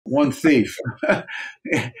one thief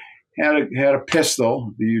had a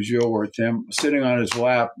pistol, to use your word, Tim, sitting on his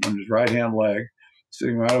lap on his right hand leg,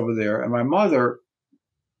 sitting right over there. And my mother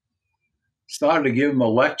started to give him a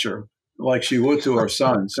lecture like she would to her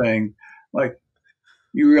son, saying, like,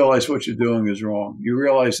 you realize what you're doing is wrong. You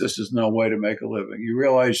realize this is no way to make a living. You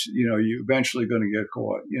realize, you're eventually going to get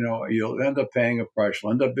caught. You'll end up paying a price.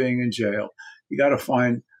 You'll end up being in jail. You got to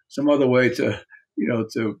find some other way to,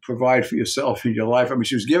 to provide for yourself in your life. I mean,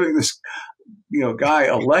 she was giving this, guy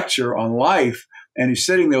a lecture on life, and he's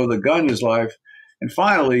sitting there with a gun in his life. And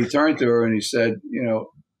finally, he turned to her and he said,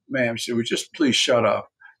 ma'am, should we just please shut up?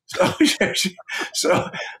 So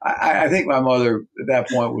I think my mother at that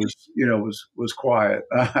point was quiet.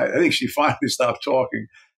 I think she finally stopped talking.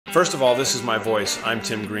 First of all, this is my voice. I'm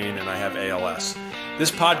Tim Green, and I have ALS.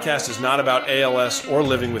 This podcast is not about ALS or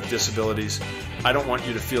living with disabilities. I don't want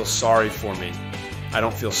you to feel sorry for me. I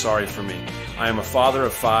don't feel sorry for me. I am a father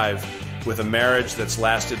of 5 with a marriage that's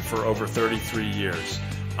lasted for over 33 years.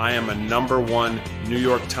 I am a #1 New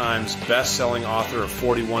York Times best-selling author of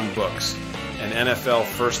 41 books, an NFL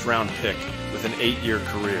first-round pick with an 8-year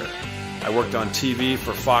career. I worked on TV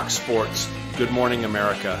for Fox Sports, Good Morning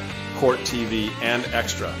America, Court TV, and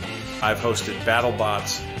Extra. I've hosted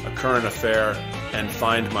BattleBots, A Current Affair, and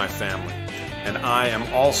Find My Family. And I am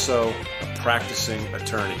also a practicing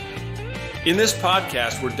attorney. In this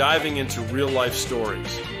podcast, we're diving into real-life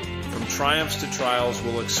stories. From triumphs to trials,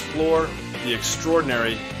 we'll explore the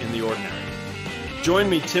extraordinary in the ordinary. Join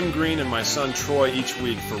me, Tim Green, and my son Troy each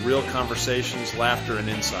week for real conversations, laughter, and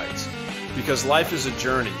insights. Because life is a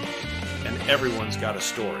journey, and everyone's got a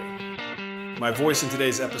story. My voice in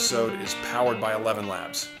today's episode is powered by 11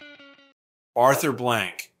 Labs. Arthur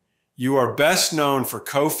Blank, you are best known for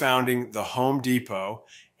co-founding the Home Depot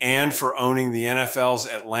and for owning the NFL's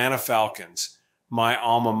Atlanta Falcons, my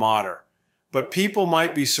alma mater. But people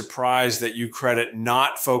might be surprised that you credit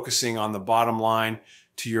not focusing on the bottom line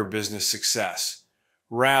to your business success.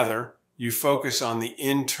 Rather, you focus on the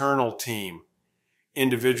internal team,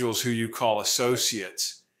 individuals who you call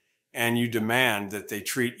associates, and you demand that they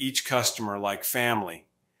treat each customer like family.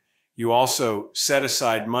 You also set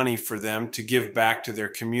aside money for them to give back to their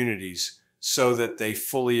communities so that they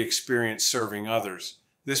fully experience serving others.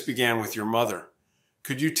 This began with your mother.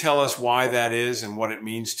 Could you tell us why that is and what it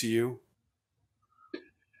means to you?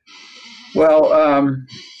 Well,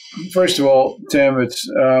 first of all, Tim,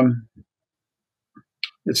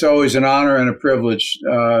 it's always an honor and a privilege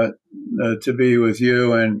to be with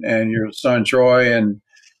you and your son Troy, and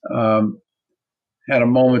had a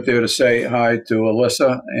moment there to say hi to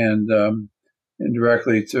Alyssa and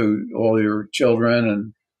directly to all your children.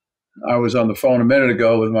 And I was on the phone a minute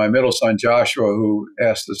ago with my middle son Joshua, who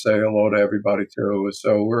asked to say hello to everybody too.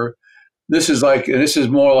 So this is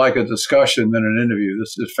more like a discussion than an interview.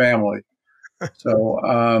 This is family. So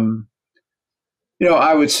I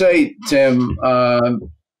would say, Tim,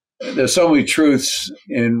 there's so many truths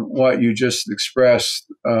in what you just expressed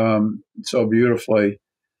so beautifully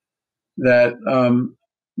that,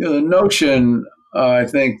 the notion, I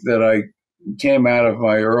think, that I came out of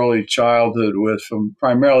my early childhood with,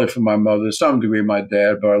 primarily from my mother, to some degree my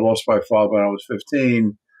dad, but I lost my father when I was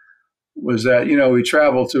 15, was that, we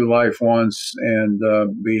travel through life once, and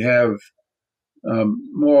we have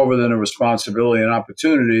more than a responsibility and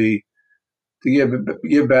opportunity to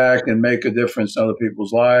give back and make a difference in other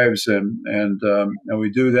people's lives, and we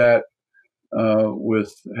do that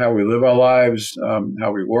with how we live our lives,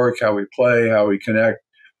 how we work, how we play, how we connect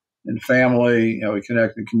in family, how we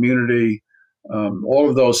connect in community. All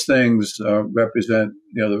of those things represent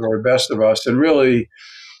the very best of us. And really,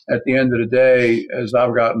 at the end of the day, as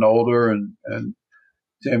I've gotten older, and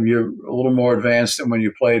Tim, you're a little more advanced than when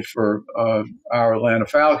you played for our Atlanta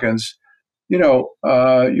Falcons, you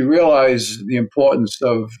realize the importance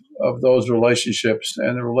of those relationships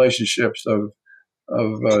and the relationships of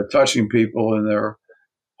touching people in their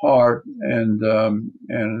heart and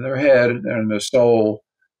their head and their soul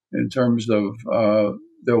in terms of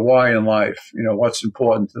their why in life. What's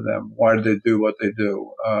important to them. Why do they do what they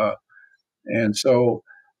do? And so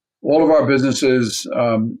all of our businesses,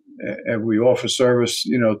 and we offer service,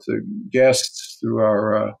 to guests through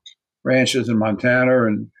our ranches in Montana,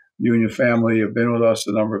 and you and your family have been with us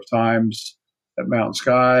a number of times at Mountain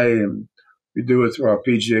Sky, and we do it through our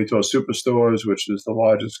PGA Tour Superstores, which is the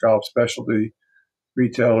largest golf specialty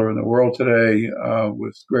retailer in the world today,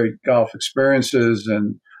 with great golf experiences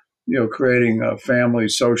and, creating a family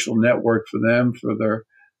social network for them, for their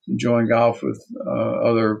enjoying golf with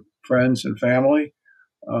other friends and family,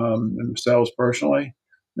 and themselves personally.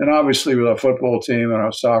 And obviously with our football team and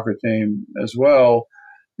our soccer team as well,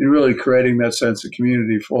 in really creating that sense of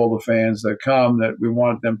community for all the fans that come, that we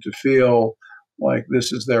want them to feel like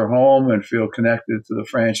this is their home and feel connected to the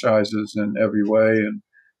franchises in every way. And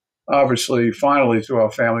obviously, finally, through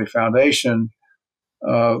our family foundation,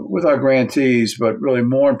 with our grantees, but really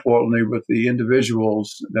more importantly, with the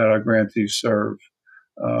individuals that our grantees serve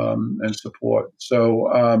and support.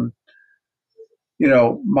 So,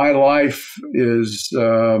 my life is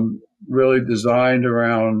really designed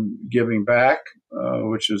around giving back,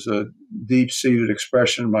 which is a deep-seated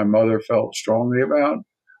expression my mother felt strongly about.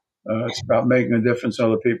 It's about making a difference in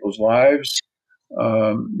other people's lives,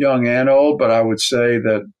 young and old, but I would say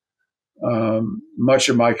that much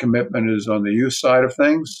of my commitment is on the youth side of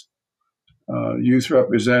things. Youth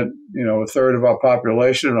represent, a third of our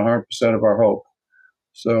population and 100% of our hope.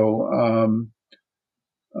 So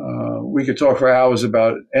we could talk for hours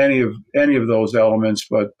about any of those elements,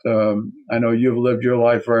 but I know you've lived your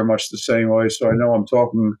life very much the same way. So I know I'm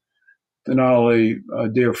talking to not only a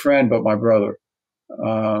dear friend, but my brother.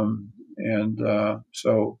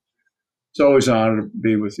 So it's always an honor to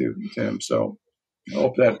be with you, Tim. So I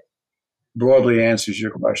hope that broadly answers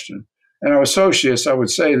your question. And our associates, I would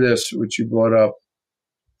say this, which you brought up,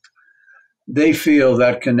 they feel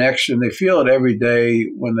that connection. They feel it every day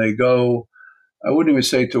when they go. I wouldn't even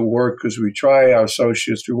say to work, because we try our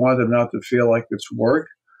associates. We want them not to feel like it's work,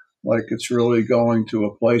 like it's really going to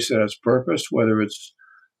a place that has purpose, whether it's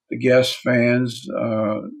the guests, fans,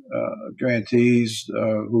 grantees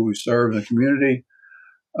who we serve in the community.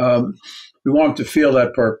 We want them to feel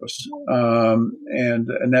that purpose,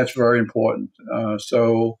 and that's very important.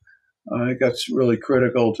 So I think that's really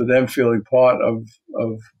critical to them feeling part of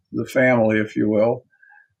the family, if you will.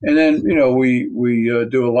 And then, we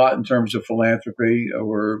do a lot in terms of philanthropy.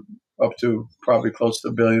 We're up to probably close to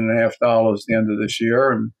 $1.5 billion at the end of this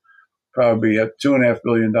year, and probably at $2.5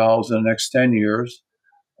 billion in the next 10 years.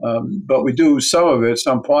 But we do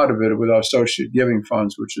some part of it with our associate giving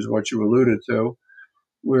funds, which is what you alluded to,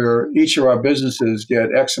 where each of our businesses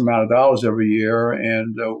get X amount of dollars every year,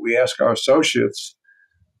 and we ask our associates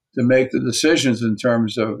to make the decisions in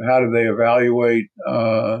terms of how do they evaluate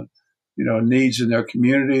needs in their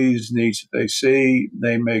communities, needs that they see.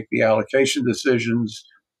 They make the allocation decisions.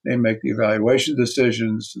 They make the evaluation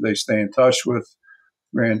decisions. They stay in touch with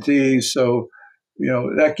grantees. So,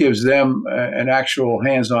 that gives them an actual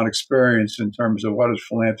hands-on experience in terms of what does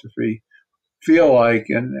philanthropy feel like,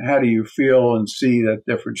 and how do you feel and see that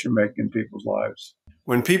difference you're making in people's lives.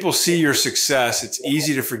 When people see your success, it's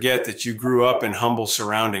easy to forget that you grew up in humble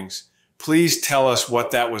surroundings. Please tell us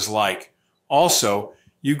what that was like. Also,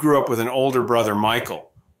 you grew up with an older brother,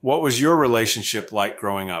 Michael. What was your relationship like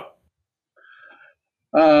growing up?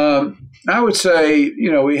 I would say,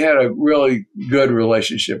 we had a really good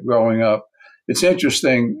relationship growing up. It's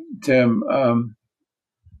interesting, Tim,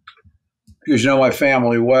 because you know my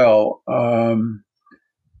family well.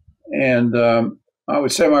 I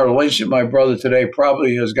would say my relationship with my brother today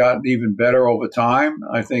probably has gotten even better over time.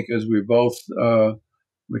 I think as we both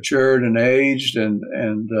matured and aged and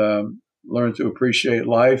learned to appreciate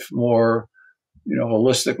life more,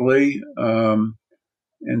 holistically,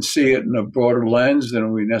 and see it in a broader lens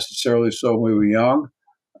than we necessarily saw when we were young.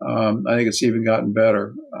 I think it's even gotten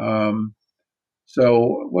better.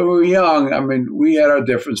 So when we were young, we had our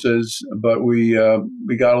differences, but we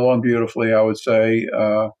got along beautifully, I would say.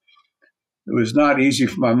 It was not easy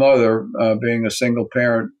for my mother, being a single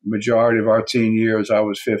parent majority of our teen years. I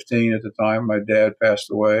was 15 at the time. My dad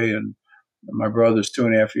passed away, and my brother's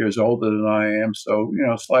 2.5 years older than I am, so,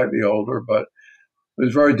 slightly older. But it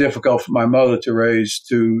was very difficult for my mother to raise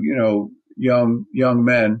two, young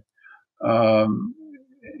men,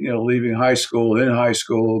 leaving high school, going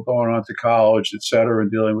on to college, et cetera,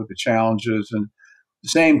 and dealing with the challenges. And at the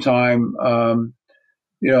same time,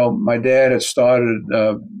 my dad had started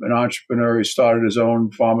an entrepreneur. He started his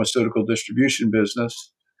own pharmaceutical distribution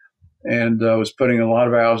business, and was putting a lot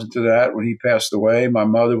of hours into that. When he passed away, my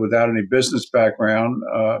mother, without any business background,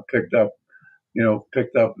 picked up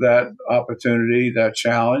that opportunity, that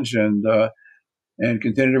challenge, and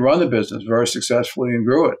continued to run the business very successfully and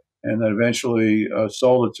grew it. And then eventually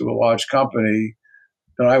sold it to a large company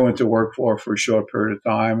that I went to work for a short period of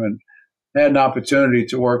time, and had an opportunity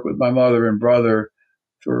to work with my mother and brother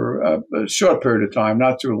for a short period of time,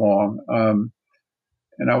 not too long.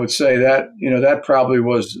 And I would say that, that probably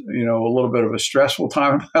was, a little bit of a stressful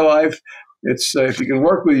time in my life. It's if you can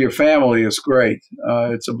work with your family, it's great.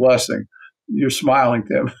 It's a blessing. You're smiling,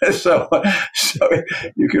 Tim. so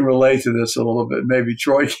you can relate to this a little bit. Maybe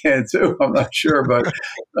Troy can too. I'm not sure, but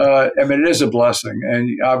it is a blessing. And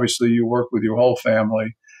obviously you work with your whole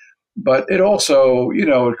family. but it also,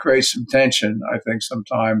 it creates some tension, I think,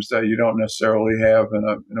 sometimes that you don't necessarily have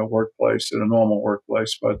in a workplace, in a normal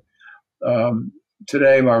workplace. But um,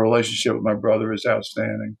 today, my relationship with my brother is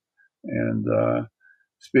outstanding, and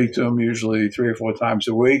speak to him usually 3 or 4 times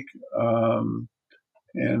a week,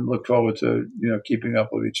 and look forward to keeping up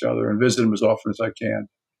with each other and visit him as often as I can.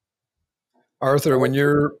 Arthur, when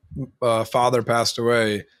your father passed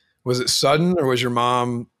away, was it sudden, or was your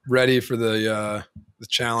mom ready for the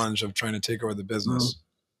challenge of trying to take over the business?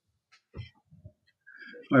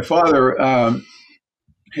 My father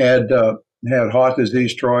had heart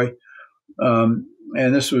disease, Troy, and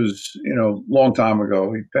this was a long time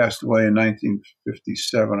ago. He passed away in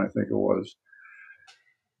 1957, I think it was.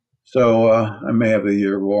 So I may have the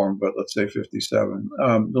year wrong, but let's say 57.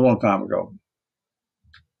 A long time ago.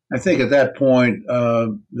 I think at that point,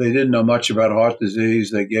 they didn't know much about heart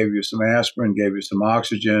disease. They gave you some aspirin, gave you some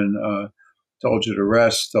oxygen, told you to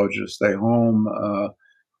rest, told you to stay home.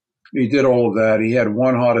 He did all of that. He had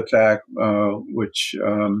one heart attack, which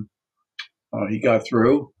he got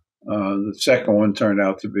through. The second one turned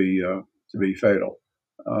out to be fatal.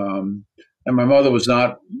 And my mother was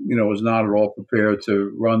not at all prepared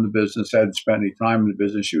to run the business. Hadn't spent any time in the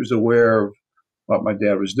business. She was aware of what my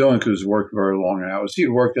dad was doing because he worked very long hours. He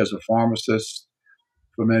worked as a pharmacist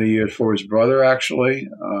for many years for his brother, actually,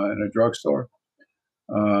 in a drugstore.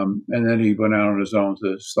 And then he went out on his own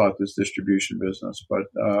to start this distribution business. But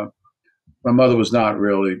my mother was not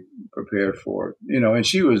really prepared for it, and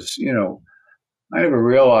she was, I never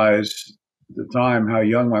realized at the time how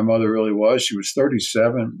young my mother really was. She was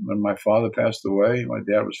 37 when my father passed away. My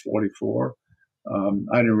dad was 44.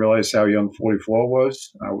 I didn't realize how young 44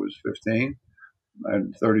 was. I was 15.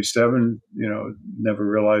 I'm 37, never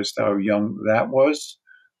realized how young that was.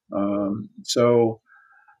 So,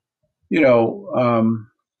 the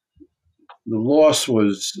loss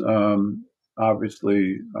was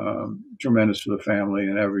obviously tremendous for the family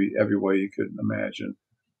in every way you could imagine.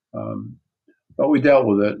 But we dealt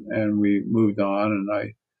with it and we moved on. And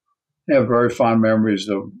I have very fond memories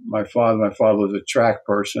of my father. My father was a track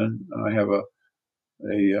person. I have a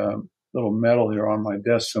little medal here on my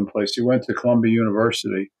desk someplace. He went to Columbia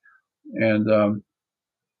University, and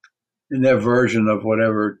in their version of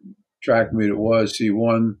whatever track meet it was, he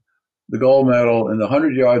won the gold medal in the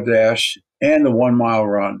 100-yard dash and the 1 mile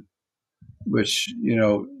run, which,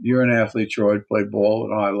 you're an athlete, Troy, played ball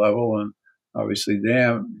at a high level, and obviously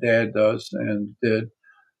Dad does and did.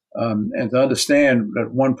 And to understand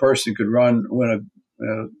that one person could win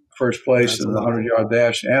a first place in the 100-yard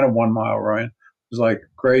dash and a 1 mile run was like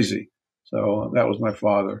crazy. So that was my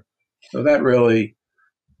father. So that really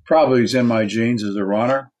probably is in my genes as a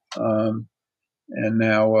runner. And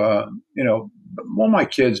now, all my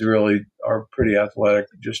kids really are pretty athletic,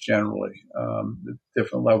 just generally.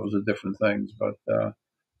 Different levels of different things, but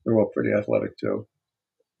they're all pretty athletic too.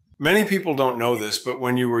 Many people don't know this, but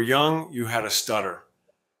when you were young, you had a stutter.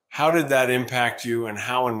 How did that impact you, and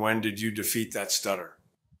how and when did you defeat that stutter?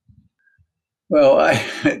 Well,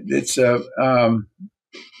 it's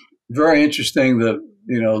very interesting that,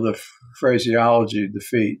 the phraseology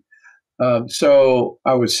defeat. So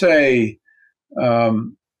I would say a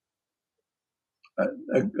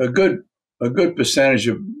good percentage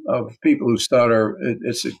of people who stutter, it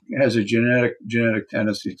has a genetic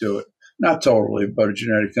tendency to it. Not totally, but a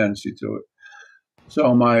genetic tendency to it. So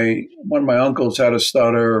one of my uncles had a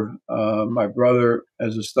stutter. My brother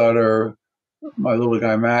has a stutter. My little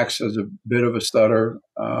guy Max has a bit of a stutter,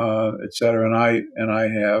 et cetera. And I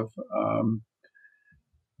have,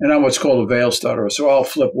 and I'm what's called a veil stutterer. So I'll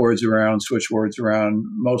flip words around, switch words around.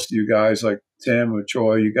 Most of you guys, like Tim or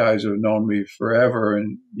Troy, you guys have known me forever,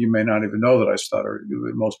 and you may not even know that I stutter.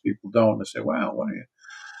 Most people don't. They say, "Wow, what are you?"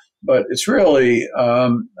 But it's really,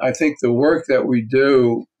 I think the work that we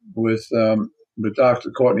do with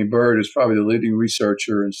Dr. Courtney Bird is probably the leading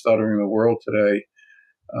researcher in stuttering in the world today.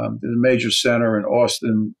 There's a major center in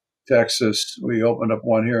Austin, Texas. We opened up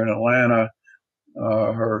one here in Atlanta.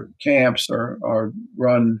 Her camps are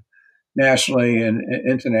run nationally and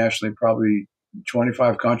internationally, probably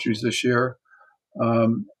 25 countries this year.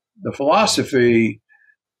 The philosophy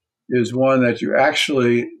is one that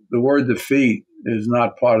the word defeat is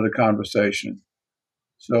not part of the conversation.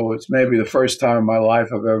 So it's maybe the first time in my life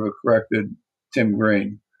I've ever corrected Tim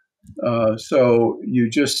Green. So you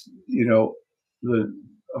just,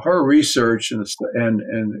 her research and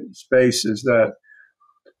space is that,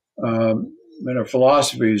 and her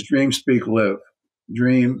philosophy is dream, speak, live.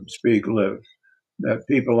 Dream, speak, live. That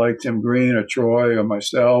people like Tim Green or Troy or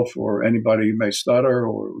myself or anybody who may stutter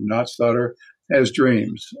or not stutter has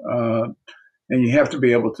dreams. And you have to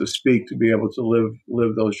be able to speak, to be able to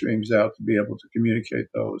live those dreams out, to be able to communicate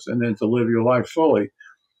those, and then to live your life fully.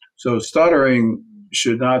 So stuttering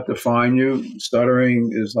should not define you.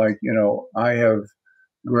 Stuttering is like, I have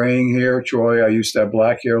graying hair, Troy. I used to have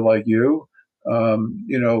black hair like you.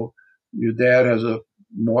 Your dad has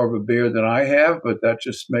more of a beard than I have, but that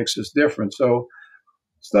just makes us different. So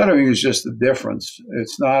stuttering is just a difference.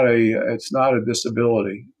 It's not a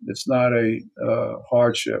disability. It's not a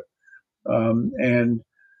hardship. And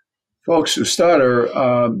folks who stutter,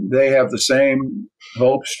 they have the same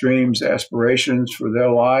hopes, dreams, aspirations for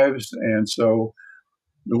their lives. And so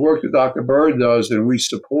the work that Dr. Bird does, and we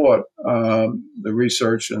support the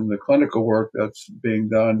research and the clinical work that's being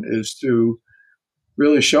done, is to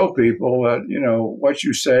really show people that, what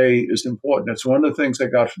you say is important. It's one of the things I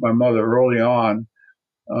got from my mother early on,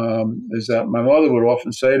 is that my mother would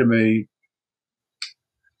often say to me,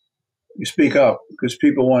 you speak up because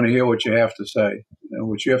people want to hear what you have to say. And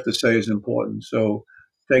what you have to say is important. So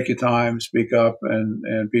take your time, speak up,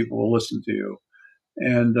 and people will listen to you.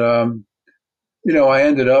 And, I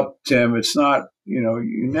ended up, Tim, it's not,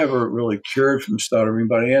 you never really cured from stuttering,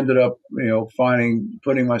 but I ended up,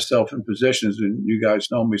 putting myself in positions, and you guys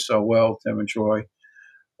know me so well, Tim and Troy,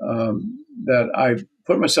 that I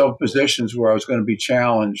put myself in positions where I was going to be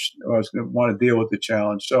challenged, or I was going to want to deal with the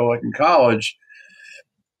challenge. So like in college,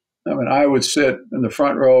 I would sit in the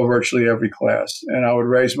front row of virtually every class, and I would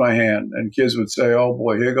raise my hand, and kids would say, oh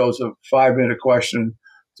boy, here goes a 5-minute question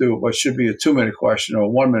to what should be a 2-minute question or a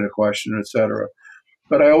 1-minute question, et cetera.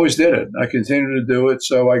 But I always did it. I continued to do it,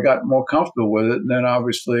 so I got more comfortable with it. And then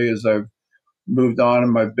obviously, as I've moved on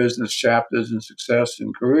in my business chapters and success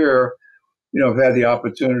and career, I've had the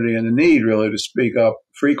opportunity and the need really to speak up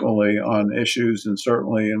frequently on issues, and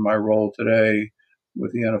certainly in my role today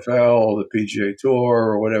with the NFL or the PGA Tour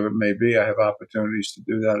or whatever it may be, I have opportunities to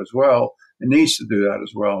do that as well, and needs to do that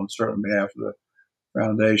as well, and certainly on behalf of the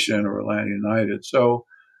foundation or Atlanta United. So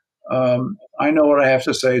I know what I have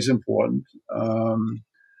to say is important.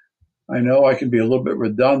 I know I can be a little bit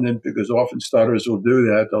redundant because often stutters will do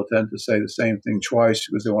that. They'll tend to say the same thing twice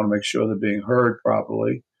because they want to make sure they're being heard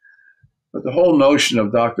properly. But the whole notion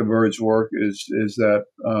of Dr. Bird's work is that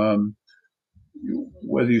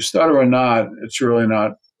whether you stutter or not, it's really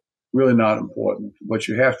not important. What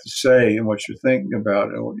you have to say and what you're thinking about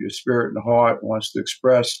and what your spirit and heart wants to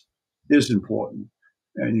express is important.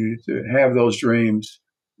 And you need to have those dreams,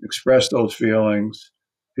 express those feelings.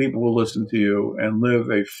 People will listen to you and live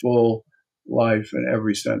a full life in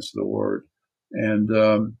every sense of the word.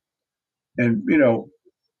 And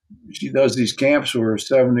she does these camps where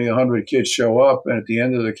 70, 100 kids show up, and at the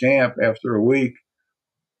end of the camp, after a week,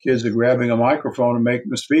 kids are grabbing a microphone and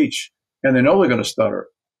making a speech, and they know they're going to stutter,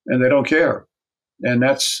 and they don't care. And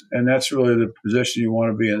that's really the position you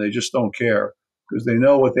want to be in. They just don't care because they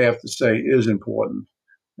know what they have to say is important,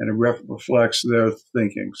 and it reflects their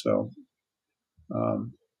thinking. So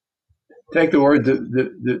take the word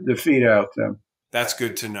defeat out, Tim. That's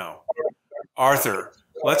good to know. Arthur,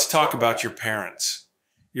 let's talk about your parents.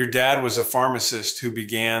 Your dad was a pharmacist who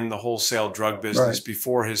began the wholesale drug business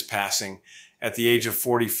before his passing at the age of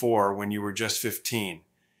 44 when you were just 15.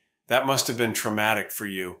 That must have been traumatic for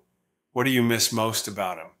you. What do you miss most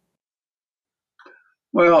about him?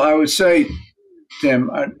 Well, I would say, Tim,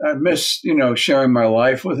 I miss, sharing my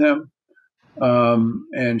life with him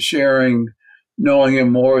and knowing him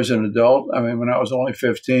more as an adult. I mean, when I was only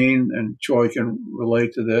 15, and Troy can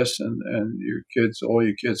relate to this, and your kids, all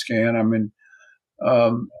your kids can. I mean,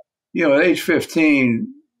 at age 15,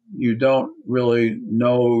 you don't really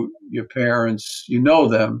know your parents. You know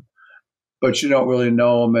them, but you don't really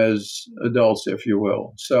know them as adults, if you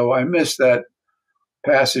will. So I miss that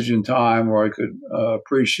passage in time where I could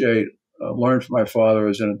appreciate, learn from my father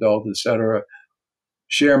as an adult, et cetera,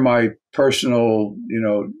 share my personal,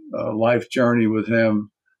 life journey with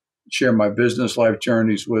him, share my business life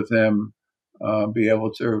journeys with him, be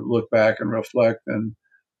able to look back and reflect and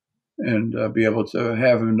be able to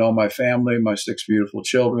have him know my family, my 6 beautiful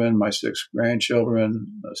children, my 6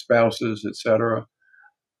 grandchildren, spouses, et cetera.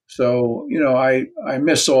 So, I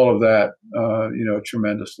miss all of that,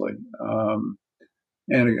 tremendously.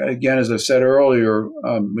 And again, as I said earlier,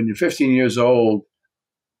 when you're 15 years old,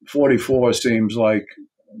 44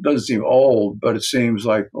 doesn't seem old, but it seems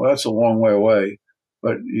like, well, that's a long way away.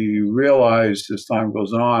 But you realize as time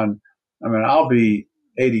goes on, I'll be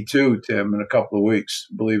 82, Tim, in a couple of weeks,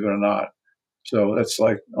 believe it or not. So that's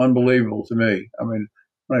like unbelievable to me. When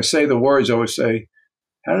I say the words, I always say,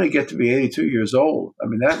 how did I get to be 82 years old? I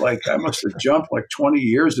must have jumped like 20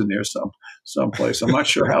 years in there someplace. I'm not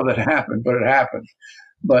sure how that happened, but it happened.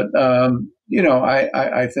 But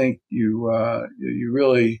I think you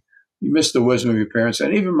really you miss the wisdom of your parents,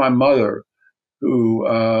 and even my mother,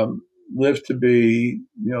 who lived to be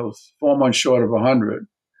 4 months short of 100.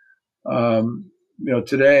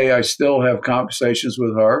 Today I still have conversations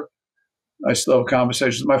with her. I still have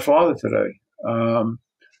conversations with my father today. A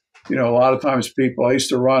lot of times I used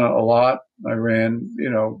to run a lot. I ran,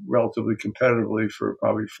 relatively competitively for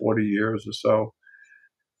probably 40 years or so.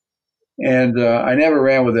 And I never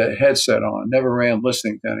ran with a headset on, never ran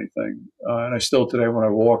listening to anything. And I still today, when I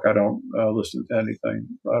walk, I don't listen to anything.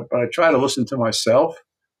 But I try to listen to myself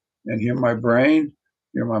and hear my brain,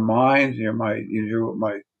 hear my mind, hear what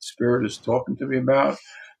my spirit is talking to me about.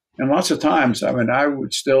 And lots of times, I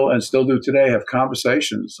would still do today have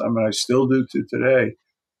conversations. I still do to today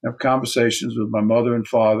have conversations with my mother and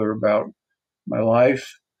father about my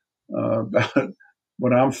life, about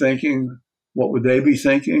what I'm thinking, what would they be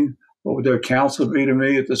thinking, what would their counsel be to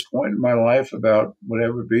me at this point in my life about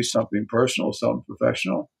whatever it be, something personal, something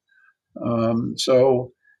professional.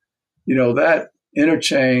 That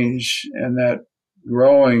interchange and that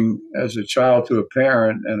growing as a child to a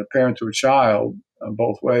parent and a parent to a child,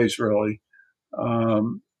 both ways really,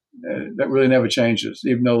 that really never changes.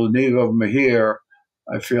 Even though neither of them are here,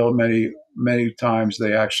 I feel many, many times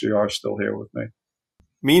they actually are still here with me.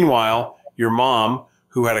 Meanwhile, your mom,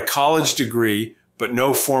 who had a college degree but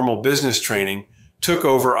no formal business training, took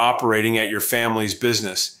over operating at your family's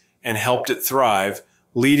business and helped it thrive,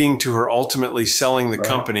 leading to her ultimately selling the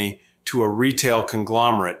company to a retail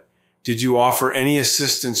conglomerate. Did you offer any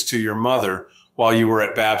assistance to your mother while you were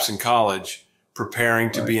at Babson College,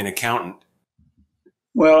 preparing to be an accountant?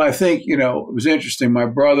 Well, I think, it was interesting. My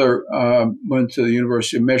brother went to the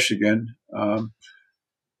University of Michigan,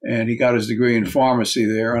 and he got his degree in pharmacy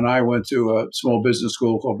there. And I went to a small business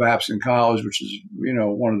school called Babson College, which is,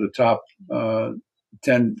 one of the top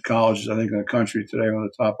 10 colleges, I think, in the country today, one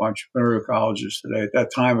of the top entrepreneurial colleges today. At that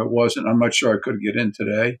time, it wasn't. I'm not sure I could get in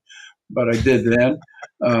today, but I did then.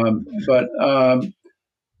 But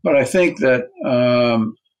I think that,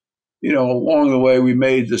 along the way, we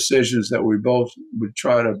made decisions that we both would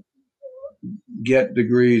try to get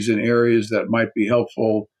degrees in areas that might be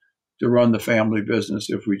helpful to run the family business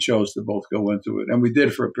if we chose to both go into it. And we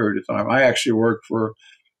did for a period of time. I actually worked for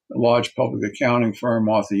a large public accounting firm,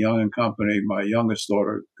 Arthur Young and Company. My youngest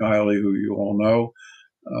daughter, Kylie, who you all know,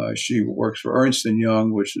 she works for Ernst &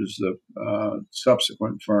 Young, which is the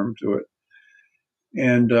subsequent firm to it.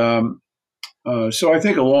 And so I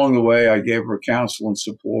think along the way, I gave her counsel and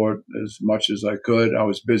support as much as I could. I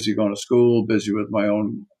was busy going to school, busy with my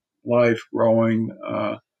own life, growing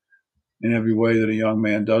in every way that a young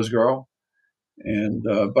man does grow. And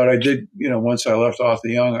but I did, once I left Arthur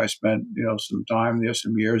Young, I spent, some time there,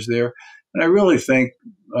 some years there. And I really think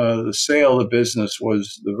the sale of the business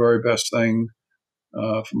was the very best thing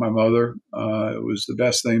for my mother. It was the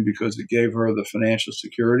best thing because it gave her the financial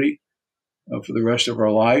security for the rest of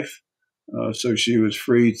her life. So she was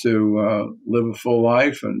free to live a full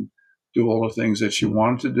life and do all the things that she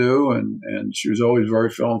wanted to do. And she was always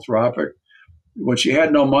very philanthropic. When she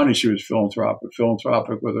had no money, she was philanthropic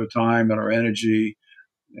with her time and her energy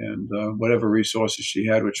and whatever resources she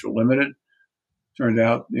had, which were limited. Turned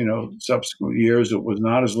out, subsequent years, it was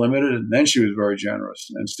not as limited. And then she was very generous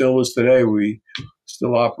and still is today. We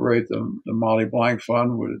still operate the Molly Blank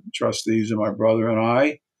Fund with trustees and my brother and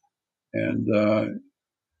I. And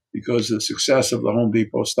because of the success of the Home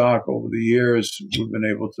Depot stock over the years, we've been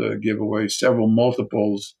able to give away several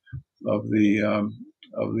multiples of the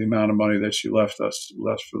amount of money that she left for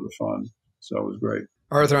the fund. So it was great.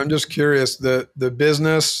 Arthur, I'm just curious, the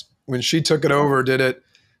business, when she took it over, did it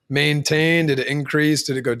maintain? Did it increase?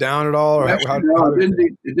 Did it go down at all? Or it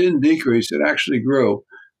didn't decrease. It actually grew.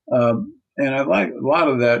 And I like a lot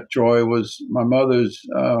of that, Troy, was my mother's,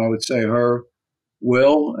 I would say her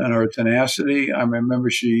will and her tenacity. I remember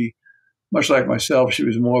she, much like myself, she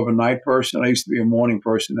was more of a night person. I used to be a morning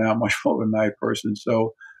person. Now I'm much more of a night person.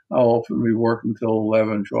 So I'll often be working until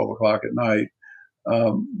 11, 12 o'clock at night.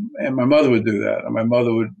 And my mother would do that. And my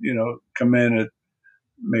mother would, come in at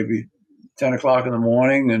maybe 10 o'clock in the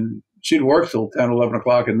morning and she'd work till 10, 11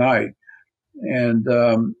 o'clock at night. And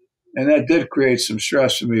that did create some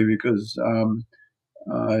stress for me because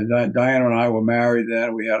Diana and I were married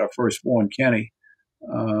then. We had our firstborn, Kenny,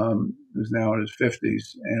 who's now in his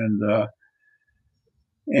 50s.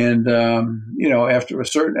 And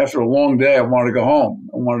after a long day, I wanted to go home.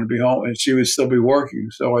 I wanted to be home, and she would still be working.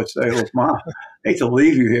 So I'd say, "Look, Mom, I hate to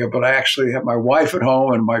leave you here, but I actually have my wife at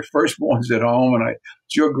home and my firstborn's at home, and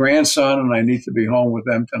it's your grandson, and I need to be home with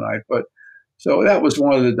them tonight." But So that was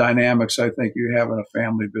one of the dynamics I think you have in a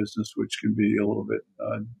family business, which can be a little bit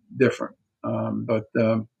different. But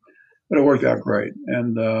it worked out great.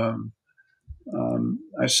 And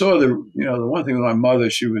I saw the one thing with my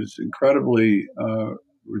mother, she was incredibly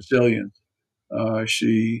resilient.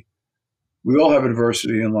 We all have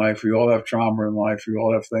adversity in life. We all have trauma in life. We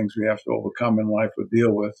all have things we have to overcome in life or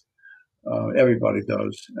deal with. Everybody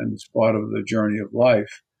does, and it's part of the journey of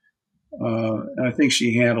life. And I think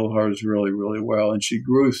she handled hers really, really well. And she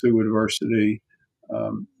grew through adversity,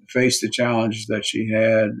 faced the challenges that she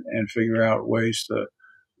had, and figure out ways to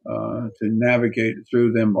navigate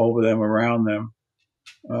through them, over them, around them,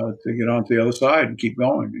 to get onto the other side and keep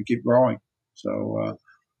going and keep growing. So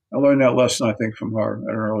I learned that lesson, I think, from her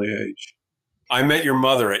at an early age. I met your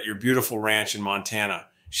mother at your beautiful ranch in Montana.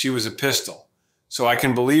 She was a pistol. So I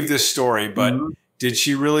can believe this story, but did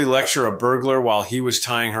she really lecture a burglar while he was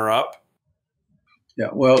tying her up? Yeah,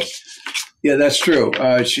 well, yeah, that's true.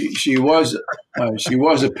 She was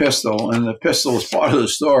a pistol, and the pistol is part of the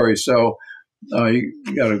story. So you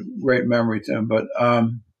got a great memory, Tim. But I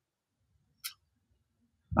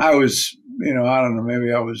was, I don't know,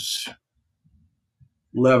 maybe I was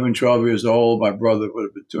 11, 12 years old. My brother would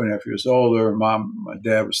have been 2.5 years older. My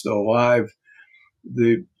dad was still alive.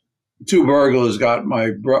 The two burglars got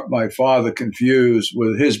my father confused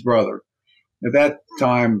with his brother. At that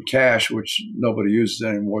time, cash, which nobody uses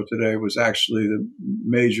anymore today, was actually the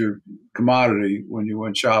major commodity when you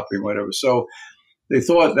went shopping, whatever. So they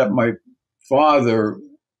thought that my father,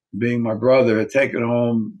 being my brother, had taken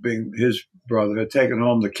home, being his brother, had taken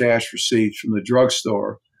home the cash receipts from the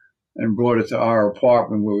drugstore and brought it to our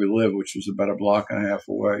apartment where we lived, which was about a block and a half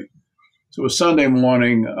away. So it was Sunday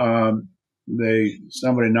morning.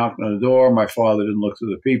 Somebody knocked on the door. My father didn't look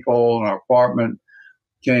through the peephole in our apartment.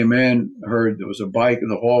 Came in, heard there was a bike in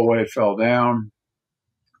the hallway, fell down.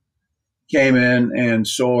 Came in and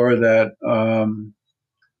saw that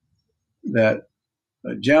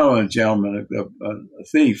a gentleman, a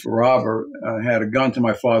thief, a robber, had a gun to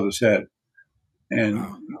my father's head. And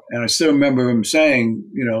I still remember him saying,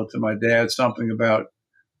 to my dad something about,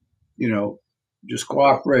 just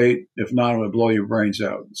cooperate. If not, I'm going to blow your brains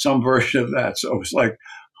out. Some version of that. So I was like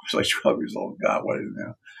 12 years old. God, what is it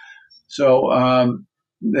now? So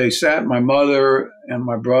they sat my mother and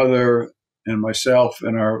my brother and myself in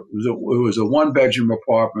it was a 1-bedroom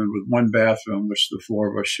apartment with 1 bathroom, which the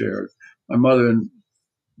 4 of us shared. My mother and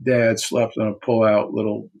dad slept on a pull-out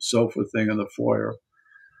little sofa thing in the foyer.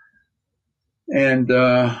 And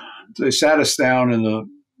they sat us down in the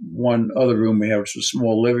one other room we had, which was a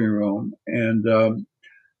small living room. And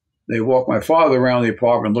they walked my father around the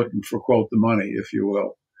apartment looking for, quote, the money, if you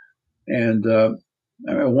will. And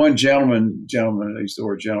one gentleman, I used the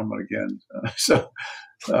word gentleman again.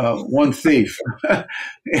 One thief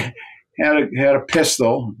had a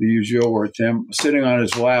pistol, to use your word, Tim, sitting on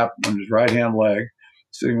his lap on his right-hand leg,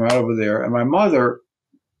 sitting right over there. And my mother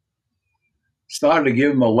started to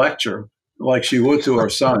give him a lecture like she would to her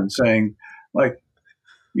son, saying, like,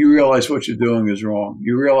 you realize what you're doing is wrong.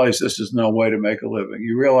 You realize this is no way to make a living.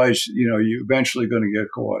 You realize, you're eventually going to get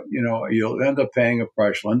caught. You'll end up paying a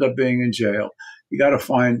price. You'll end up being in jail. You got to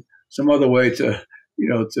find some other way to,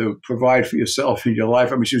 to provide for yourself in your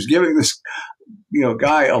life. I mean, she was giving this,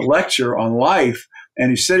 guy a lecture on life, and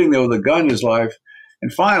he's sitting there with a gun in his life.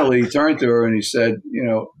 And finally, he turned to her and he said,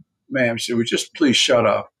 ma'am, should we just please shut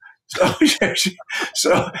up?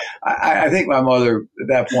 So I think my mother at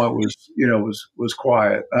that point was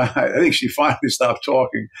quiet. I think she finally stopped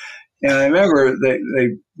talking. And I remember they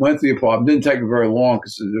went to the apartment. Didn't take them very long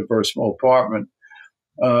because it's a very small apartment.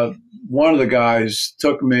 One of the guys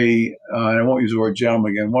took me, and I won't use the word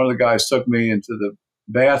gentleman again. One of the guys took me into the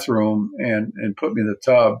bathroom and put me in the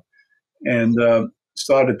tub and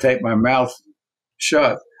started to tape my mouth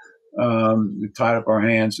shut. We tied up our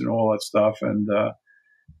hands and all that stuff. And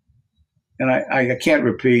I can't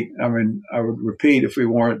repeat. I mean, I would repeat if we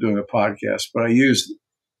weren't doing a podcast, but I used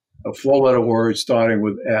a 4-letter word starting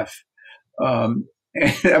with F. And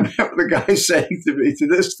I remember the guy saying to me to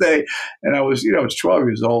this day, and I was 12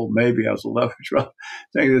 years old, maybe I was 11, 12,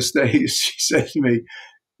 saying to this day, he said to me,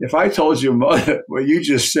 if I told your mother what you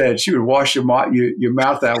just said, she would wash your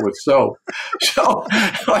mouth out with soap. So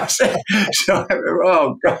I said,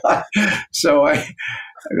 oh God. So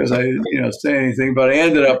because I didn't say anything, but I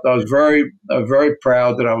ended up, I was very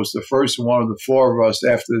proud that I was the first one of the 4 of us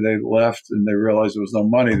after they left and they realized there was no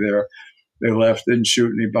money there. They left, didn't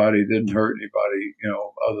shoot anybody, didn't hurt anybody,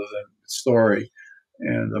 other than the story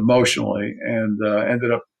and emotionally, and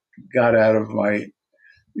ended up, got out of my,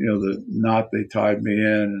 the knot they tied me in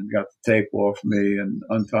and got the tape off me and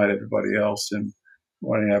untied everybody else. And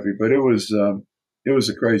what have you. But it was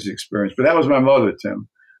a crazy experience. But that was my mother, Tim.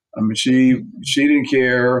 I mean, she didn't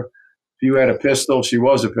care if you had a pistol. She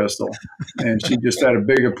was a pistol, and she just had a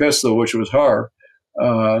bigger pistol, which was her,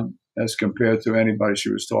 as compared to anybody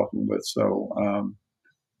she was talking with. So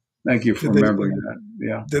thank you for remembering that.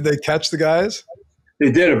 Yeah. Did they catch the guys?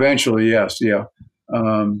 They did eventually. Yes. Yeah.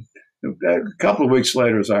 A couple of weeks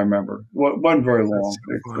later, as I remember, it wasn't very long.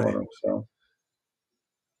 So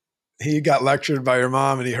he got lectured by your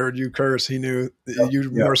mom, and he heard you curse. He knew that you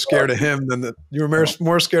were more scared of him than you were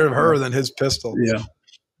more scared of her than his pistol. Yeah,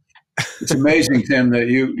 it's amazing, Tim, that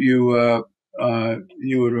you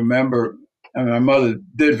would remember. I mean, my mother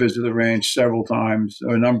did visit the ranch several times,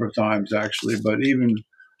 or a number of times actually. But even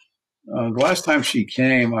the last time she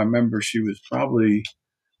came, I remember she was probably.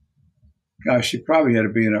 Gosh, she probably had to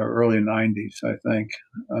be in her early 90s, I think,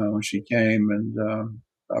 when she came, and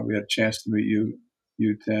probably had a chance to meet you,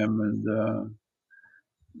 Tim. And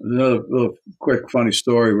another little quick funny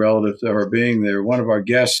story relative to her being there. One of our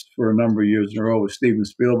guests for a number of years in a row was Steven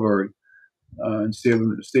Spielberg, and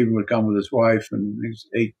Steven would come with his wife and his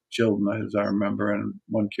 8 children, as I remember, and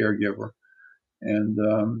one caregiver. And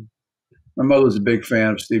my mother was a big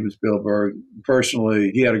fan of Steven Spielberg. Personally,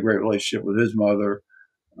 he had a great relationship with his mother.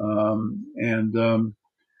 And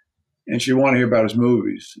she wanted to hear about his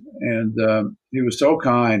movies. And he was so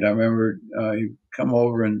kind. I remember he'd come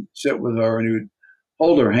over and sit with her, and he would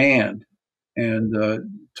hold her hand and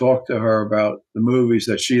talk to her about the movies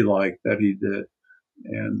that she liked that he did.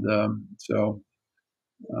 And so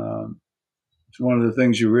it's one of the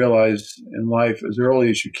things you realize in life as early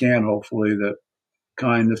as you can, hopefully, that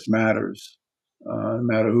kindness matters. No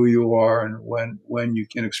matter who you are and when you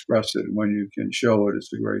can express it, when you can show it,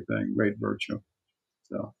 it's a great thing, great virtue.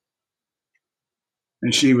 So,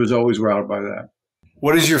 and she was always wowed by that.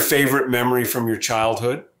 What is your favorite memory from your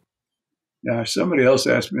childhood? Yeah, somebody else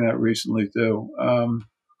asked me that recently too.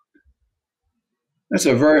 That's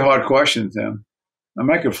a very hard question, Tim. I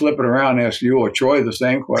might could flip it around and ask you or Troy the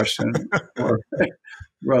same question, or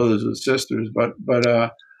brothers and sisters. But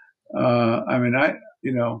I mean,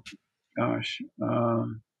 gosh,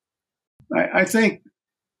 I think,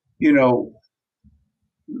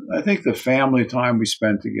 I think the family time we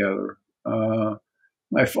spent together.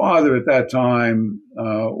 My father at that time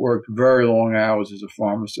worked very long hours as a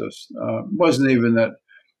pharmacist. Wasn't even that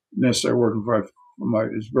necessarily working for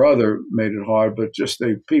his brother made it hard, but just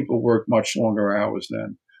people worked much longer hours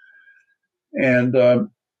then. And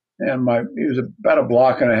he was about a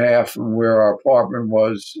block and a half from where our apartment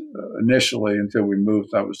was initially until we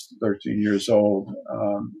moved. I was 13 years old.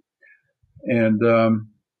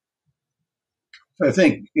 I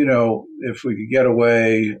think, if we could get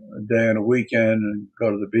away a day on a weekend and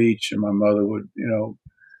go to the beach, and my mother would,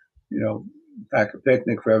 pack a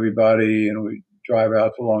picnic for everybody, and we'd drive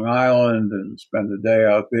out to Long Island and spend the day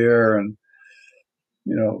out there, and,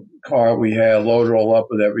 car we had loaded all up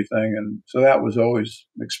with everything. And so that was always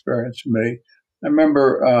an experience for me. I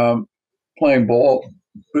remember playing ball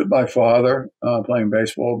with my father, playing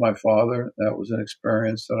baseball with my father. That was an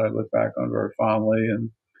experience that I look back on very fondly.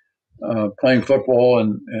 And playing football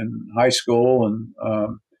in high school, and I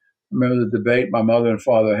remember the debate my mother and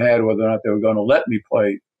father had whether or not they were going to let me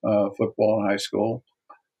play football in high school.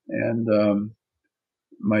 And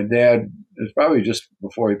my dad, it was probably just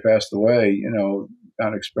before he passed away,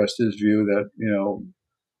 kind of expressed his view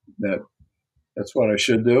that that's what I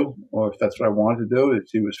should do, or if that's what I wanted to do,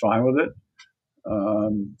 he was fine with it.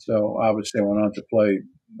 So obviously I went on to play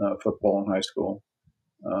football in high school.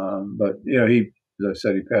 But as I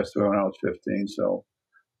said, he passed away when I was 15. So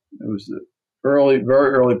it was the very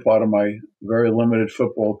early part of my very limited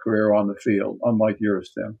football career on the field, unlike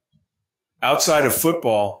yours, Tim. Outside of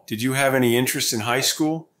football, did you have any interest in high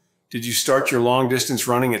school? Did you start your long distance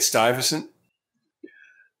running at Stuyvesant?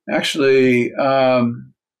 Actually, I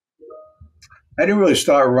didn't really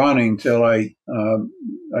start running till I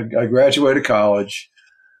graduated college,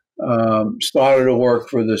 started to work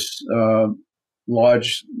for this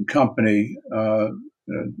large company.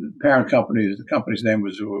 The parent company, the company's name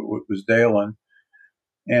was Dalen.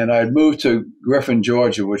 And I'd moved to Griffin,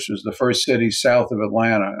 Georgia, which was the first city south of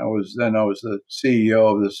Atlanta. I was the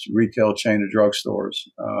CEO of this retail chain of drugstores,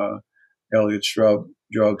 Elliott Strub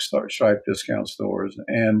Stripe discount stores.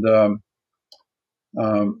 And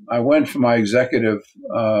I went for my executive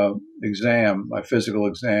exam, my physical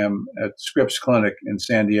exam at Scripps Clinic in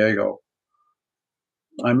San Diego.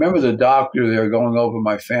 I remember the doctor there going over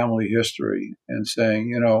my family history and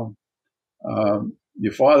saying,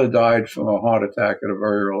 your father died from a heart attack at a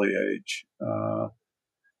very early age.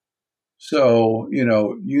 So,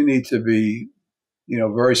 you need to be,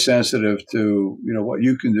 very sensitive to, what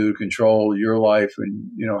you can do to control your life and,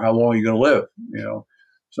 how long you're going to live.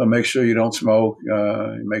 So make sure you don't smoke,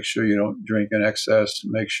 make sure you don't drink in excess,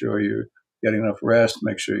 make sure you're getting enough rest,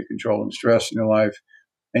 make sure you're controlling stress in your life,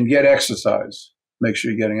 and get exercise. Make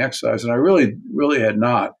sure you're getting exercise. And I really, really had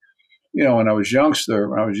not. When I was young,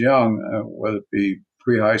 whether it be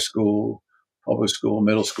pre-high school, public school,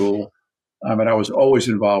 middle school, I was always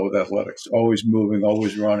involved with athletics, always moving,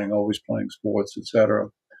 always running, always playing sports, etc.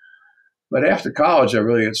 But after college, I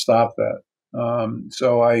really had stopped that.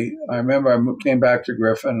 So I remember I came back to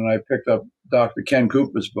Griffin and I picked up Dr. Ken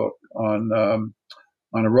Cooper's book on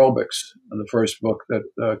aerobics, the first book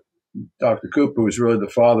that Dr. Cooper, was really the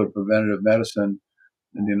father of preventative medicine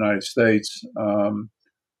in the United States,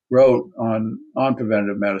 wrote on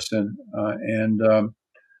preventative medicine. And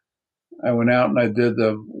I went out and I did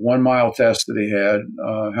the 1 mile test that he had.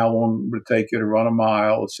 How long would it take you to run a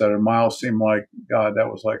mile? Et cetera. A mile seemed like, God, that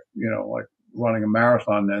was like running a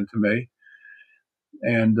marathon then to me.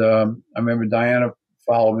 And I remember Diana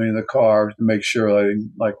followed me in the car to make sure I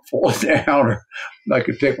didn't fall down, or I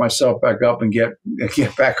could pick myself back up and get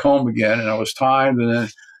back home again. And I was timed, and then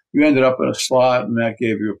you ended up in a slot, and that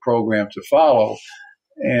gave you a program to follow.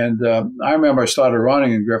 And I remember I started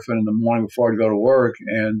running in Griffin in the morning before I'd go to work.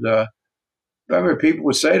 And I remember people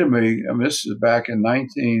would say to me, this is back in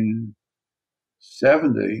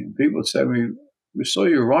 1970, and people would say to me, "We saw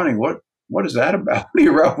you running. What is that about? What are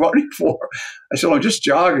you running for?" I said, "I'm just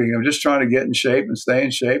jogging. I'm just trying to get in shape and stay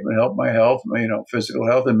in shape and help my health, physical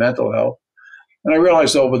health and mental health." And I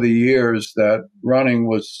realized over the years that running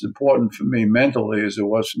was important for me mentally as it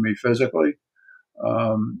was for me physically.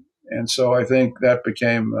 And so I think that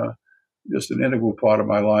became just an integral part of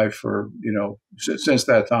my life since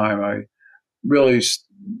that time. I really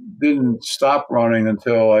didn't stop running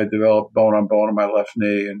until I developed bone on my left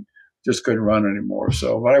knee and just couldn't run anymore.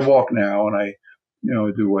 So, but I walk now and I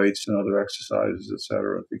do weights and other exercises, et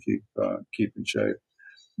cetera, to keep in shape.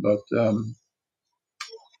 But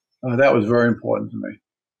that was very important to me.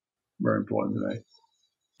 Very important to me.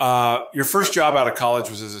 Your first job out of college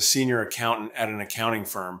was as a senior accountant at an accounting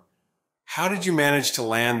firm. How did you manage to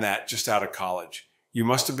land that just out of college? You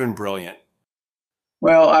must have been brilliant.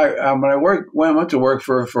 Well, when I went to work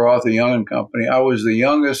for Arthur Young and Company, I was the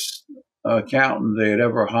youngest accountant they had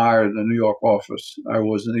ever hired in the New York office. I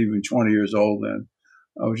wasn't even 20 years old then.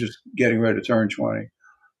 I was just getting ready to turn 20.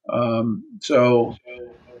 I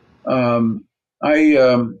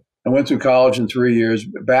went through college in 3 years.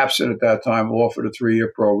 Babson at that time offered a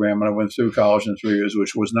 3-year program, and I went through college in 3 years,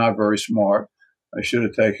 which was not very smart. I should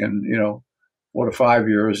have taken, 4 to 5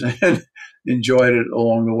 years and enjoyed it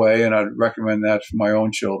along the way. And I'd recommend that for my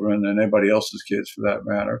own children and anybody else's kids for that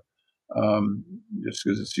matter. Just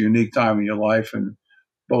because it's a unique time in your life, and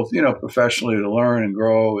both, professionally to learn and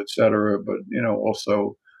grow, et cetera, but,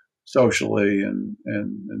 also socially and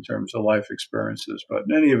in terms of life experiences. But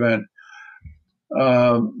in any event,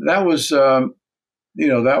 that was a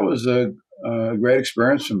great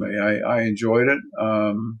experience for me. I enjoyed it.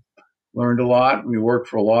 Learned a lot. We worked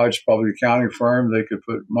for a large public accounting firm. They could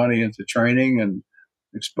put money into training and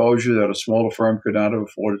exposure that a smaller firm could not have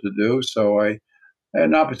afforded to do. So I had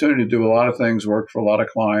an opportunity to do a lot of things, worked for a lot of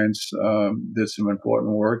clients, did some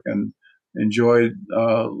important work, and enjoyed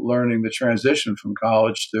learning the transition from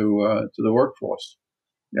college to the workforce.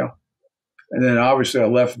 Yeah. And then obviously I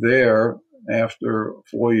left there after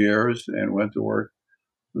 4 years and went to work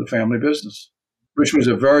for the family business, which was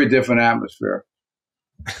a very different atmosphere.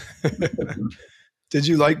 Did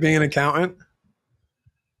you like being an accountant?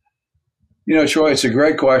 Troy, it's a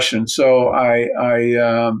great question. So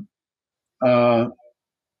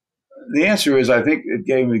the answer is, I think it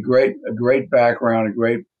gave me a great background, a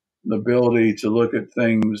great ability to look at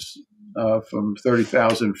things from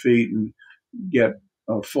 30,000 feet and get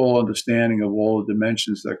a full understanding of all the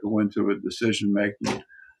dimensions that go into a decision-making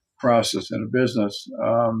process in a business.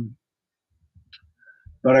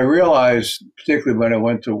 But I realized, particularly when I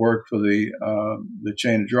went to work for the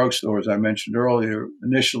chain of drugstores I mentioned earlier,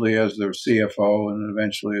 initially as their CFO and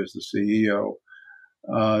eventually as the CEO,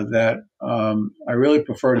 that I really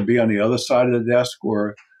prefer to be on the other side of the desk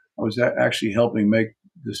where I was actually helping make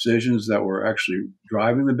decisions that were actually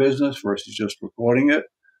driving the business versus just reporting it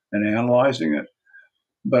and analyzing it.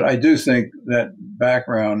 But I do think that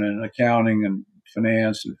background in accounting and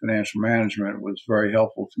finance and financial management was very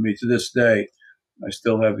helpful to me to this day. I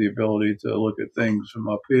still have the ability to look at things from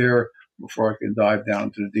up here before I can dive down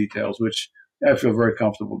into the details, which I feel very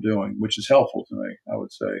comfortable doing, which is helpful to me, I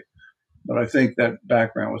would say. But I think that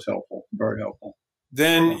background was helpful, very helpful.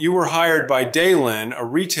 Then you were hired by Daylin, a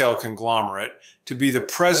retail conglomerate, to be the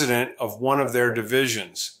president of one of their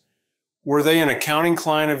divisions. Were they an accounting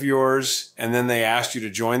client of yours and then they asked you to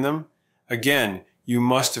join them? Again, you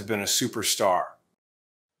must have been a superstar.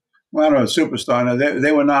 Well, I don't know, superstar. No,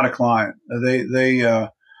 they were not a client. They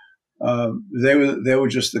were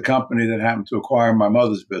just the company that happened to acquire my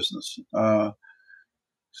mother's business. I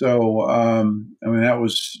mean, that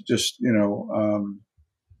was just,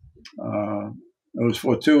 it was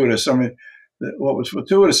fortuitous. I mean, what was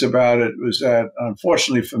fortuitous about it was that,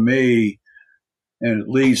 unfortunately for me, and it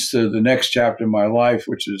leads to the next chapter of my life,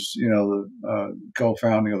 which is, the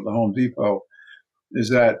co-founding of the Home Depot, is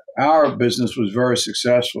that our business was very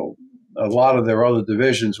successful. A lot of their other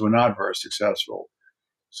divisions were not very successful.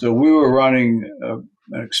 So we were running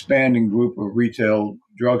an expanding group of retail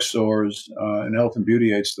drugstores and health and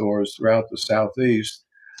beauty aid stores throughout the Southeast,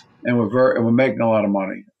 and we're making a lot of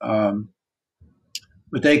money.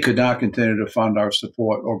 But they could not continue to fund our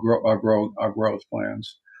support or grow our growth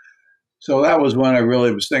plans. So that was when I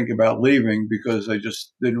really was thinking about leaving, because I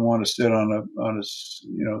just didn't want to sit on a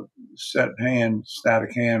static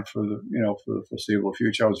hand for the foreseeable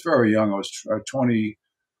future. I was very young. I was 20.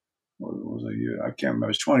 What was a year? I can't remember. I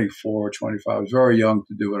was 24 or 25. I was very young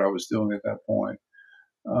to do what I was doing at that point.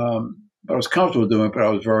 But I was comfortable doing it, but I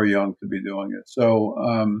was very young to be doing it. So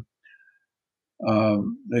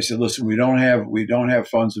they said, "Listen, we don't have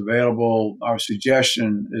funds available. Our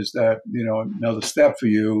suggestion is that, another step for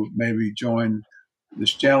you, maybe join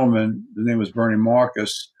this gentleman." The name was Bernie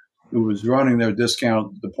Marcus, who was running their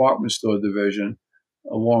discount department store division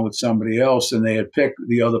along with somebody else, and they had picked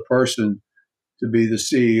the other person to be the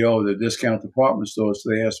CEO of the discount department store. So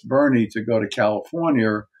they asked Bernie to go to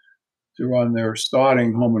California to run their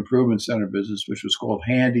starting home improvement center business, which was called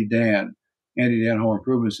Handy Dan Home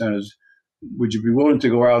Improvement Centers. Would you be willing to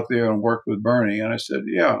go out there and work with Bernie? And I said,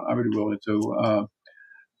 yeah, I would be willing to.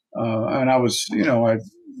 And I was, I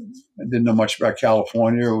didn't know much about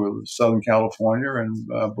California or Southern California. And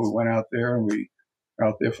but we went out there, and we were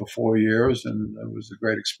out there for 4 years, and it was a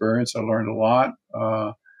great experience. I learned a lot.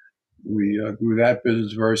 We grew that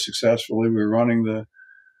business very successfully. We were running the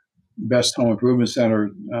best home improvement center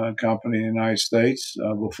company in the United States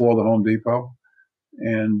before the Home Depot.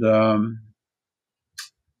 And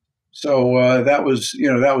so that was a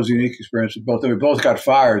unique experience with both. We both got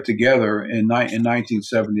fired together in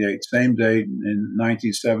 1978, same date in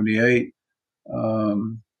 1978.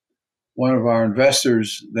 One of our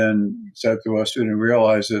investors then said to us, we didn't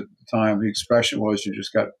realize at the time, the expression was, you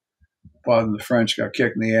just got, pardon the French, got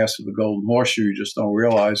kicked in the ass with a golden horseshoe. You just don't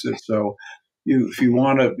realize it. So if you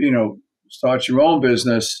want to, start your own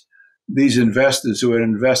business, these investors who had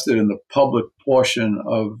invested in the public portion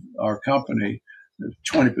of our company,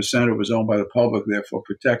 20% of it was owned by the public, therefore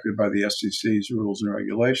protected by the SEC's rules and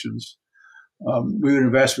regulations, we would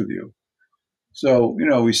invest with you. So,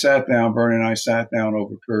 we sat down, Bernie and I sat down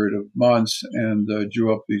over a period of months and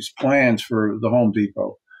drew up these plans for the Home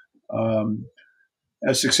Depot.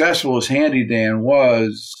 As successful as Handy Dan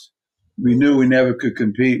was, we knew we never could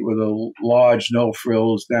compete with a large,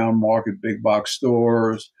 no-frills, down-market, big-box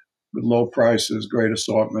stores with low prices, great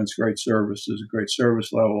assortments, great services, great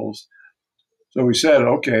service levels. So we said,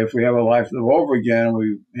 okay, if we have a life to live over again,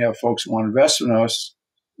 we have folks who want to invest in us,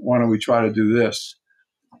 why don't we try to do this?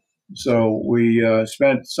 So we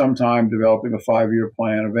spent some time developing a 5-year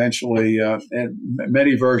plan, eventually, and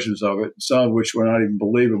many versions of it, some of which were not even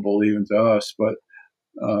believable even to us, but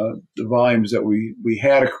the volumes that we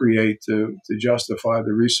had to create to justify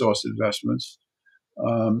the resource investments.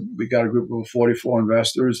 We got a group of 44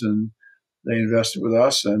 investors, and they invested with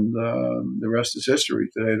us, and the rest is history.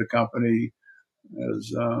 Today, the company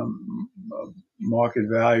has a market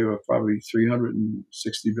value of probably $360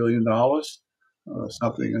 billion,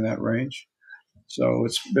 something in that range. So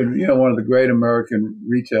it's been, one of the great American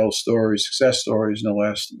retail stories, success stories in the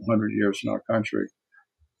last 100 years in our country.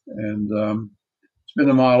 And it's been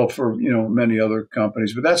the model for, many other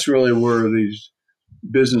companies. But that's really where these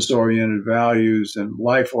business-oriented values and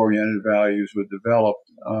life-oriented values were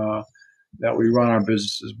developed, that we run our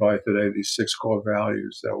businesses by today, these 6 core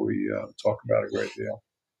values that we talk about a great deal.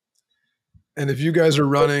 And if you guys are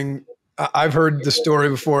running, I've heard the story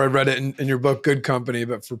before, I read it in your book, Good Company,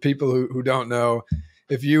 but for people who don't know,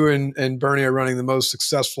 if you and Bernie are running the most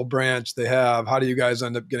successful branch they have, how do you guys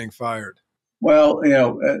end up getting fired? Well,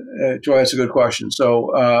 Troy, that's a good question.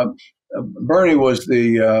 So Bernie was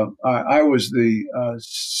I was the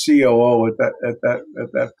COO at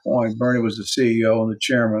that point. Bernie was the CEO and the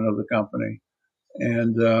chairman of the company,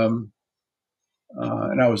 and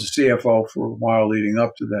I was the CFO for a while leading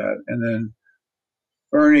up to that. And then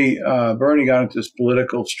Bernie got into this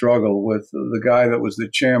political struggle with the guy that was the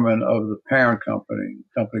chairman of the parent company, a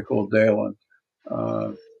company called Dalen,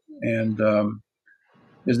 and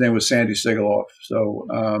his name was Sandy Sigaloff. So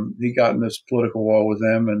he got in this political war with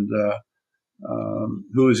them, and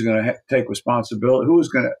who was going to take responsibility? Who was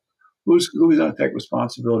going to take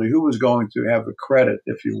responsibility? Who was going to have the credit,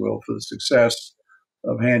 if you will, for the success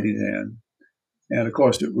of Handy Dan? And of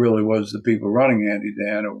course, it really was the people running Handy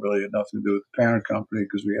Dan. It really had nothing to do with the parent company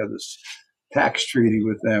because we had this tax treaty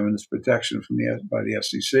with them and this protection from by the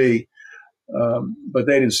SEC. But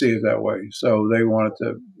they didn't see it that way. So they wanted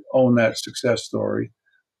to own that success story.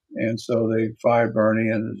 And so they fired Bernie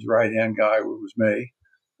and his right-hand guy, who was me.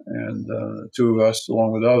 And the two of us,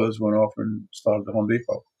 along with others, went off and started the Home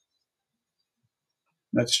Depot.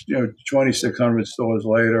 That's 2,600 stores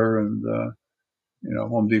later, and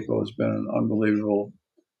Home Depot has been an unbelievable.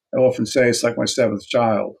 I often say it's like my seventh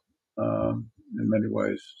child in many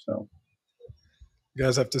ways. So you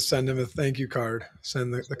guys have to send him a thank you card.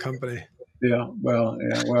 Send the company. Yeah. Well.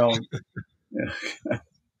 Yeah.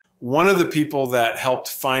 One of the people that helped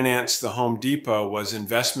finance the Home Depot was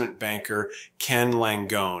investment banker Ken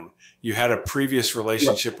Langone. You had a previous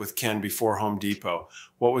relationship with Ken before Home Depot.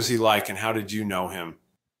 What was he like, and how did you know him?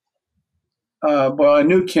 Well, I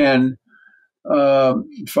knew Ken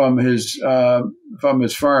from his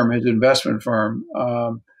firm, his investment firm,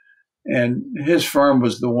 and his firm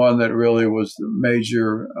was the one that really was the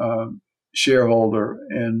major shareholder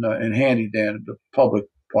in Handy Dan, the public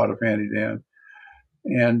part of Handy Dan.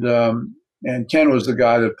 And Ken was the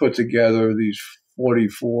guy that put together these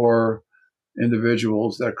 44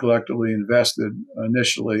 individuals that collectively invested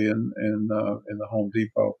initially in the Home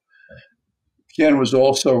Depot. Ken was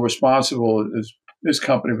also responsible. His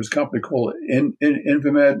company was a company called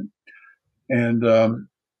Infomed, and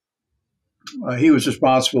he was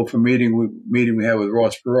responsible for meeting we had with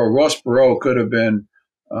Ross Perot. Ross Perot could have been,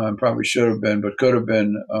 probably should have been, but could have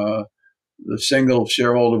been the single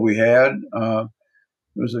shareholder we had.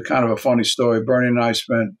 It was a kind of a funny story. Bernie and I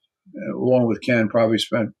spent, along with Ken, probably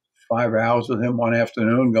spent 5 hours with him one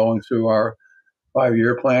afternoon going through our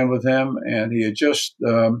 5-year plan with him. And he had just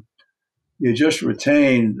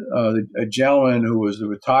retained a gentleman who was a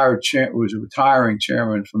retiring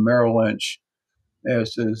chairman from Merrill Lynch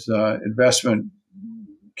as his investment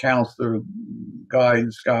counselor,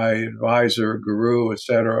 guidance guy, advisor, guru,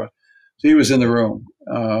 etc. So he was in the room.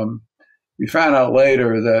 We found out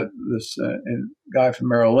later that this guy from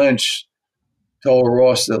Merrill Lynch told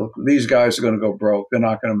Ross that these guys are going to go broke. They're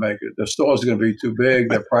not going to make it. The stores are going to be too big.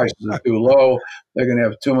 Their prices are too low. They're going to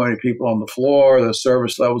have too many people on the floor. The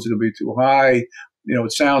service levels are going to be too high.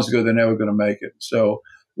 It sounds good. They're never going to make it. So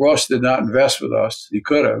Ross did not invest with us. He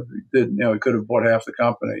could have. He could have bought half the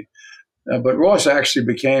company. But Ross actually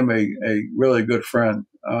became a really good friend.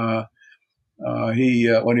 When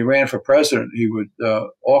he ran for president, he would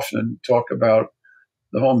often talk about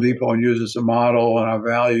the Home Depot and use it as a model and our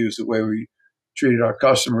values, the way we treated our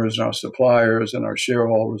customers and our suppliers and our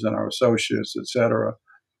shareholders and our associates, et cetera.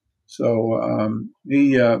 So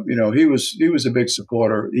he was a big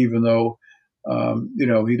supporter, even though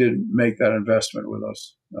he didn't make that investment with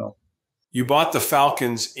us. No. You bought the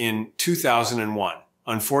Falcons in 2001.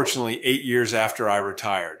 Unfortunately, 8 years after I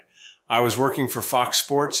retired. I was working for Fox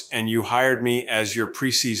Sports, and you hired me as your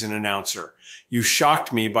preseason announcer. You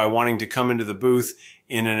shocked me by wanting to come into the booth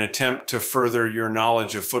in an attempt to further your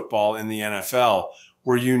knowledge of football in the NFL.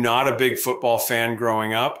 Were you not a big football fan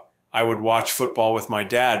growing up? I would watch football with my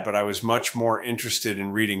dad, but I was much more interested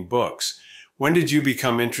in reading books. When did you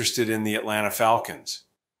become interested in the Atlanta Falcons?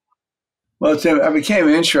 Well, Tim, I became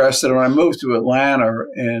interested when I moved to Atlanta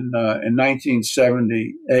in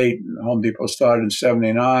 1978. Home Depot started in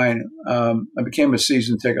 79. I became a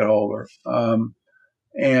season ticket holder. And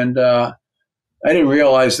I didn't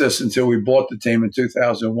realize this until we bought the team in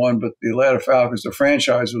 2001, but the Atlanta Falcons, the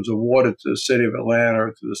franchise, was awarded to the city of Atlanta,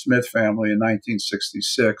 to the Smith family in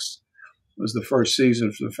 1966. It was the first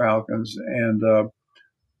season for the Falcons. And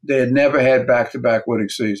they had never had back-to-back winning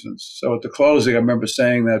seasons. So at the closing, I remember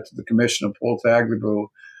saying that to the commissioner, Paul Tagliabue.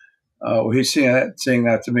 He's seeing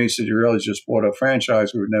that to me. He said, "You really just bought a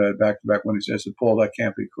franchise. We've never had back-to-back winning seasons." I said, "Paul, that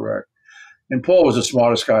can't be correct." And Paul was the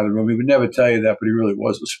smartest guy in the room. He would never tell you that, but he really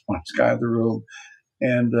was the smartest guy in the room.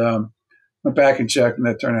 And went back and checked, and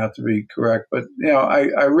that turned out to be correct. But,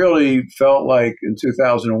 I really felt like in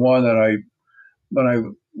 2001 that when I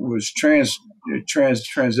was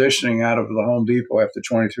transitioning out of the Home Depot after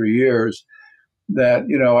 23 years, that,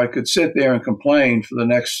 I could sit there and complain for the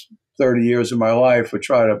next 30 years of my life or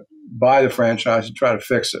try to buy the franchise and try to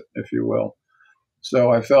fix it, if you will.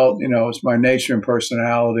 So I felt, it's my nature and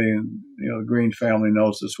personality, and the Green family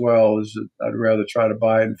knows this well, is that I'd rather try to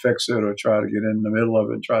buy it and fix it, or try to get in the middle of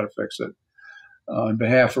it and try to fix it on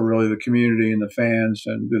behalf of really the community and the fans,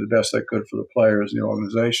 and do the best I could for the players and the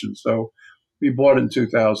organization. So we bought it in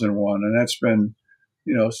 2001, and that's been,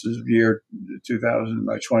 this is year 2000,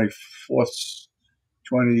 my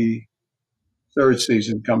 23rd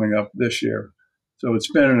season coming up this year. So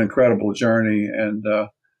it's been an incredible journey, and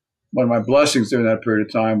one of my blessings during that period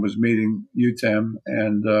of time was meeting you, Tim.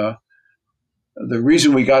 And the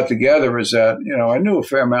reason we got together is that, I knew a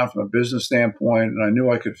fair amount from a business standpoint, and I knew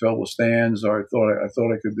I could fill the stands, or I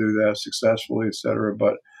thought I could do that successfully, et cetera.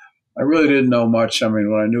 But I really didn't know much. I mean,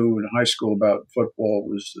 what I knew in high school about football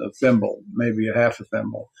was a thimble, maybe a half a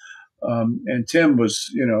thimble. And Tim was,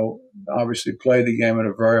 obviously played the game at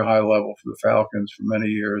a very high level for the Falcons for many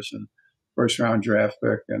years, and first round draft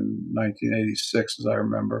pick in 1986, as I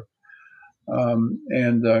remember.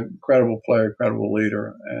 And incredible player, incredible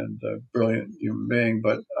leader, and brilliant human being.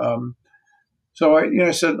 But so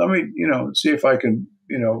I said, let me, see if I can,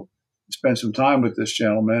 spend some time with this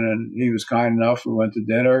gentleman. And he was kind enough. We went to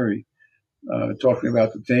dinner. He talking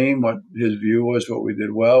about the team, what his view was, what we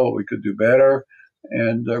did well, what we could do better.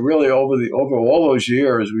 And really over all those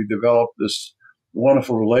years, we developed this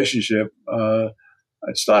wonderful relationship.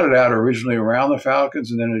 It started out originally around the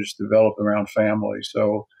Falcons, and then it just developed around family.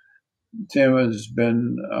 So Tim has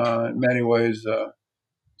been, in many ways,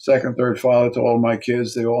 second, third father to all my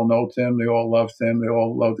kids. They all know Tim. They all love Tim. They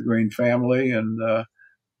all love the Green family. And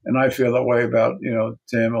I feel that way about,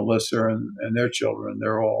 Tim, Alyssa, and their children.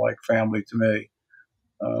 They're all like family to me.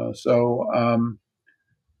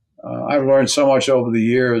 I've learned so much over the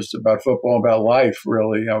years about football, about life,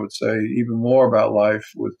 really. I would say even more about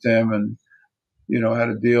life with Tim, and, how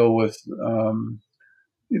to deal with,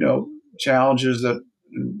 challenges that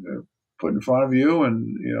put in front of you,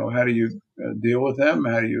 and, how do you deal with them?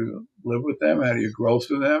 How do you live with them? How do you grow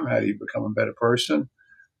through them? How do you become a better person?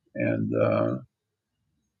 And,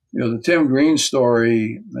 the Tim Green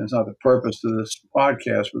story, and it's not the purpose of this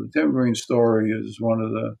podcast, but the Tim Green story is one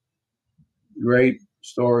of the great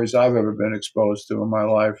stories I've ever been exposed to in my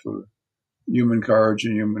life of human courage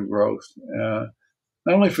and human growth.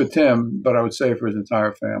 Not only for Tim, but I would say for his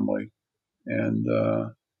entire family. And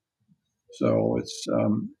so it's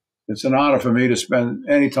an honor for me to spend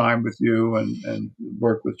any time with you, and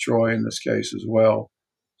work with Troy in this case as well.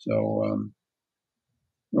 So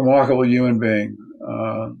remarkable human being.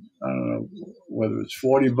 I don't know whether it's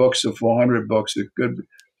 40 books or 400 books. It could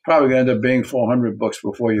probably end up being 400 books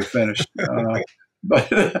before you're finished. But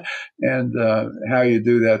how you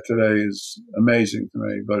do that today is amazing to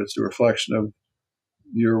me. But it's a reflection of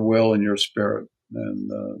your will and your spirit, and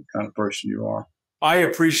the kind of person you are. I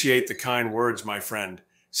appreciate the kind words, my friend.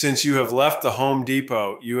 Since you have left the Home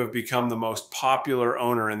Depot, you have become the most popular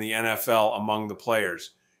owner in the NFL among the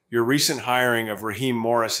players. Your recent hiring of Raheem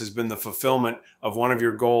Morris has been the fulfillment of one of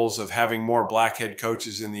your goals of having more black head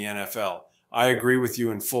coaches in the NFL. I agree with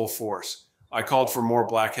you in full force. I called for more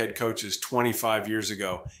black head coaches 25 years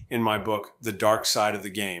ago in my book, The Dark Side of the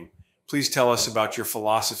Game. Please tell us about your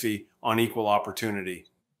philosophy on equal opportunity.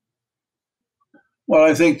 Well,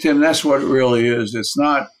 I think, Tim, that's what it really is. It's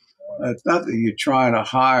not that you're trying to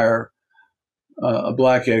hire a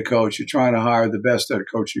black head coach. You're trying to hire the best head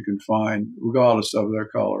coach you can find, regardless of their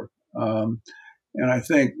color. And I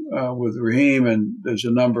think with Raheem, and there's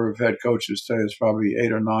a number of head coaches today, there's probably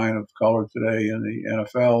 8 or 9 of color today in the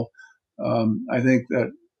NFL. I think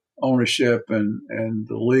that ownership and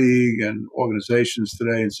the league and organizations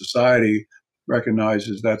today in society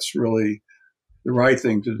recognizes that's really the right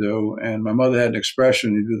thing to do. And my mother had an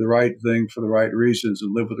expression: you do the right thing for the right reasons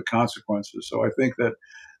and live with the consequences. So I think that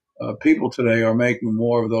people today are making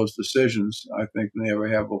more of those decisions, I think, than they ever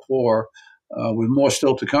have before, with more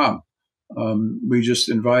still to come. We just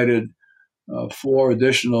invited 4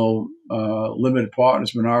 additional limited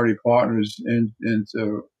partners, minority partners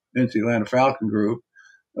into the Atlanta Falcon group.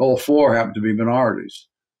 All 4 happen to be minorities.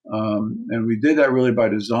 And we did that really by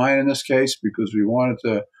design in this case, because we wanted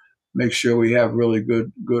to make sure we have really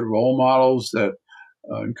good role models that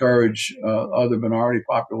encourage other minority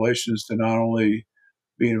populations to not only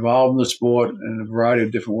be involved in the sport in a variety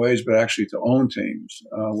of different ways, but actually to own teams,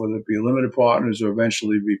 whether it be limited partners or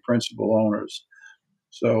eventually be principal owners.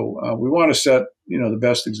 So we want to set, the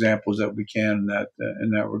best examples that we can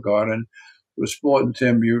in that regard. And with sport, and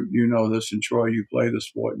Tim, you know this, and Troy, you play the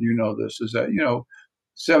sport, and you know this, is that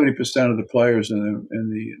 70% of the players in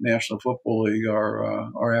the National Football League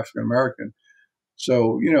are African American.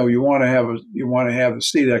 So you want to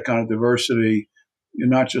see that kind of diversity you're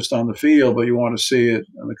not just on the field, but you want to see it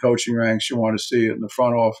in the coaching ranks. You want to see it in the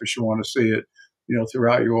front office. You want to see it,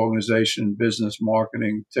 throughout your organization, business,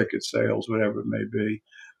 marketing, ticket sales, whatever it may be.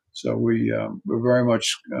 So we're very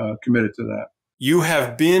much committed to that. You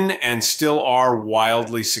have been and still are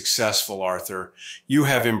wildly successful, Arthur. You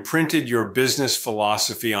have imprinted your business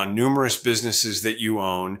philosophy on numerous businesses that you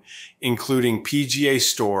own, including PGA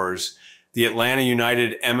Stores, the Atlanta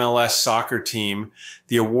United MLS soccer team,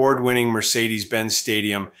 the award-winning Mercedes-Benz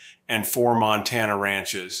Stadium, and 4 Montana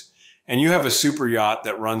ranches. And you have a super yacht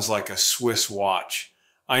that runs like a Swiss watch.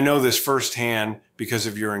 I know this firsthand because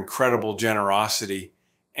of your incredible generosity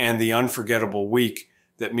and the unforgettable week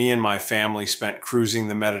that me and my family spent cruising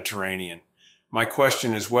the Mediterranean. My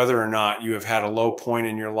question is whether or not you have had a low point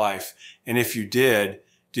in your life, and if you did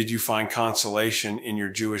you find consolation in your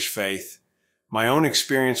Jewish faith? My own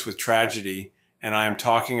experience with tragedy, and I am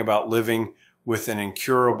talking about living with an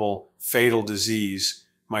incurable, fatal disease,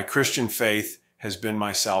 my Christian faith has been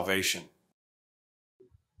my salvation.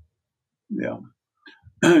 Yeah.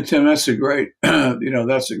 Tim, that's a great,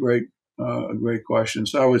 that's a great question.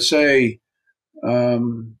 So I would say,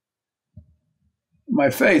 my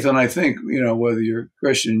faith, and I think, whether you're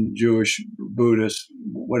Christian, Jewish, Buddhist,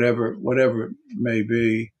 whatever it may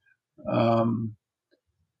be,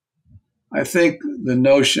 I think the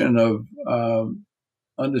notion of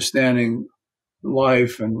understanding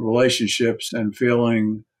life and relationships and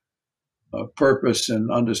feeling a purpose and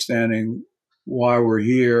understanding why we're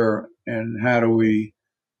here and how do we,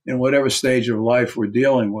 in whatever stage of life we're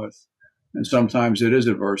dealing with, and sometimes it is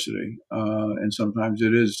adversity, and sometimes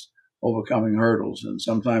it is overcoming hurdles, and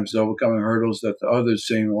sometimes overcoming hurdles that to others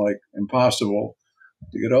seem like impossible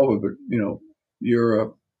to get over. But, you're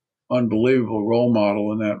an unbelievable role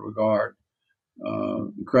model in that regard,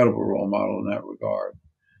 incredible role model in that regard.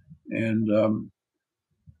 And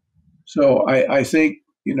so I think,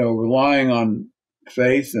 relying on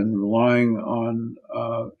faith and relying on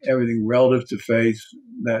everything relative to faith,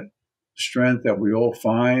 that strength that we all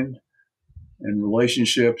find in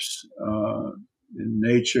relationships, in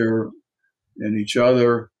nature, in each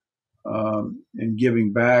other, in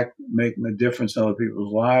giving back, making a difference in other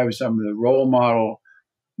people's lives. I mean, the role model,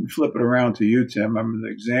 flip it around to you, Tim. I mean,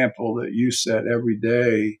 the example that you set every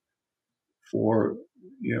day for,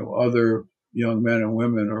 other young men and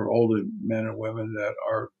women or older men and women that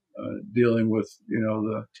are dealing with,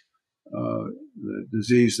 the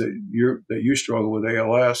disease that you struggle with,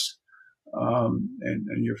 ALS,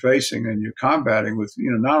 and you're facing and you're combating with,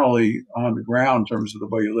 not only on the ground in terms of the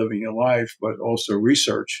way you're living your life, but also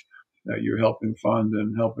research that you're helping fund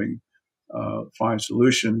and helping find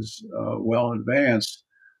solutions well in advance.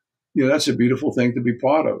 That's a beautiful thing to be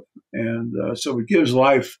part of. And so it gives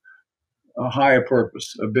life a higher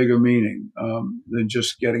purpose, a bigger meaning than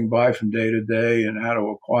just getting by from day to day and how to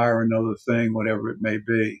acquire another thing, whatever it may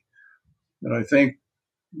be. And I think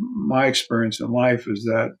my experience in life is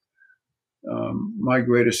that my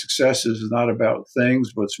greatest success is not about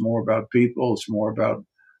things, but it's more about people. It's more about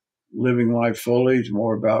living life fully. It's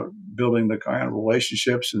more about building the kind of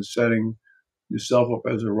relationships and setting yourself up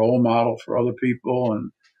as a role model for other people, and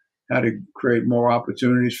how to create more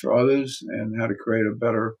opportunities for others, and how to create a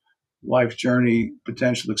better life journey,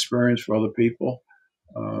 potential experience for other people.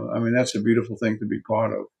 I mean, that's a beautiful thing to be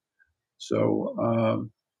part of. So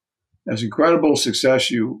as incredible success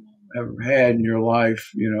you have had in your life,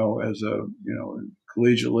 as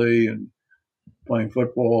collegiately and playing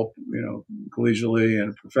football, collegially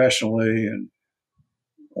and professionally, and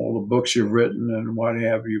all the books you've written and what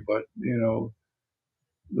have you. But,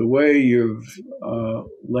 the way you've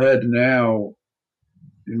led now,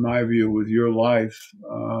 in my view, with your life,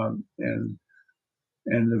 and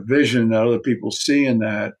the vision that other people see in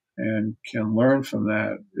that and can learn from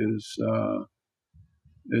that is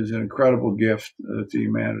an incredible gift to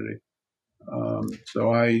humanity.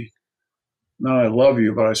 So I not only love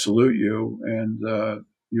you, but I salute you. And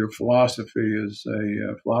your philosophy is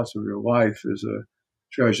a philosophy of life is a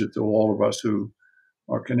treasure to all of us who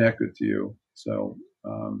are connected to you. So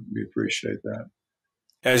we appreciate that.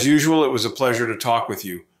 As usual, it was a pleasure to talk with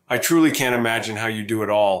you. I truly can't imagine how you do it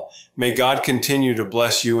all. May God continue to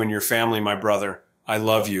bless you and your family, my brother. I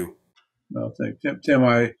love you. No, thank you. Tim,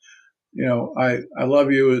 I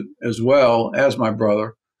love you as well as my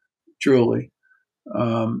brother, truly.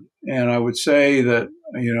 And I would say that,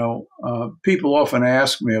 people often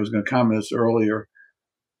ask me, I was going to comment this earlier,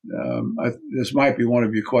 this might be one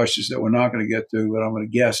of your questions that we're not going to get to, but I'm going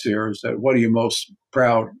to guess here, is that what are you most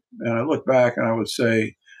proud? And I look back and I would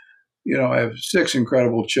say, I have 6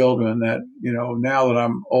 incredible children that, now that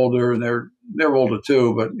I'm older, and they're older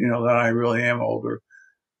too, but, that I really am older,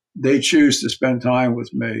 they choose to spend time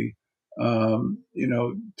with me,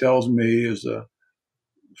 tells me as a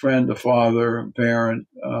friend, a father, a parent,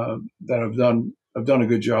 that I've done a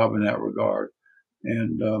good job in that regard.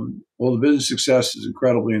 And the business success is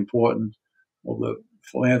incredibly important. Well, the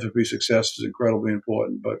philanthropy success is incredibly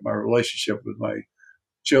important, but my relationship with my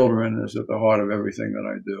children is at the heart of everything that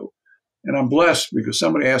I do. And I'm blessed because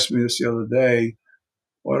somebody asked me this the other day,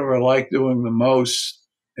 what do I like doing the most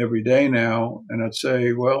every day now? And I'd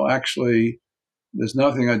say, well, actually, there's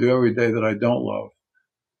nothing I do every day that I don't love.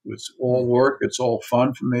 It's all work. It's all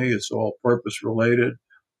fun for me. It's all purpose related.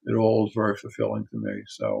 It all is very fulfilling to me.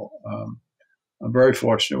 So I'm very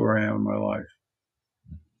fortunate where I am in my life.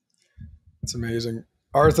 That's amazing.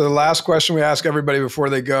 Arthur, the last question we ask everybody before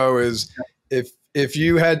they go is, if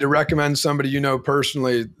you had to recommend somebody you know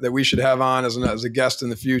personally that we should have on as a guest in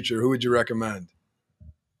the future, who would you recommend?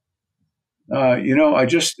 I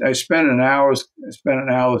spent an hour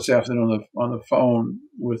this afternoon on the phone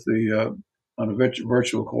with on a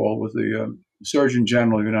virtual call with the Surgeon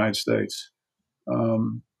General of the United States,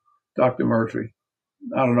 Dr. Murphy.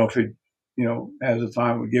 I don't know if he, has the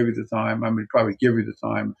time, would give you the time. I mean, probably give you the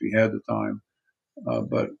time if he had the time,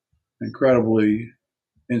 but incredibly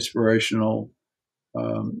inspirational,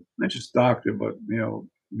 not just doctor, but,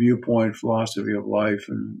 viewpoint, philosophy of life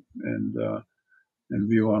and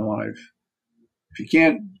view on life. If you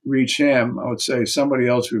can't reach him, I would say somebody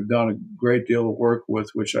else we've done a great deal of work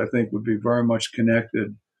with, which I think would be very much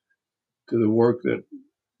connected to the work that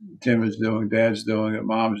Tim is doing, Dad's doing, that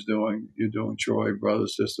Mom's doing, you're doing, Troy, brother,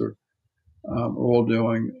 sister, we're all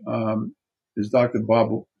doing, is Dr.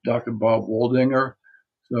 Bob Waldinger.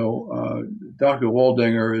 So Dr.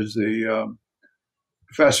 Waldinger is the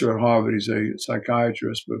professor at Harvard. He's a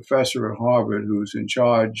psychiatrist, but professor at Harvard who's in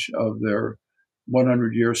charge of their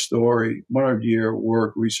 100-year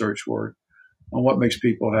work, research work on what makes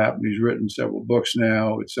people happy. He's written several books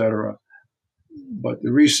now, et cetera. But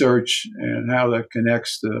the research and how that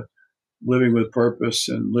connects to living with purpose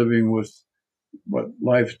and living with what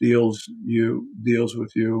life deals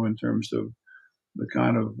with you in terms of the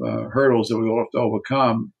kind of hurdles that we all have to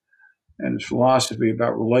overcome, and his philosophy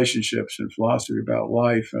about relationships and philosophy about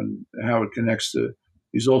life and how it connects to.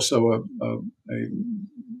 He's also a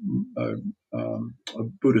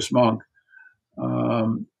Buddhist monk.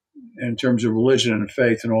 In terms of religion and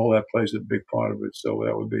faith and all that plays a big part of it. So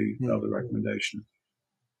that would be another recommendation.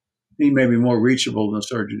 He may be more reachable than the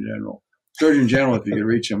Surgeon General. Surgeon General, if you could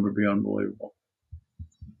reach him, would be unbelievable.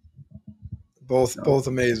 Both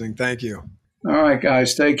amazing. Thank you. All right,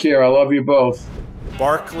 guys. Take care. I love you both.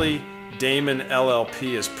 Barclay Damon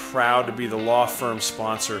LLP is proud to be the law firm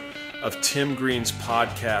sponsor of Tim Green's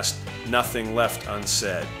podcast, Nothing Left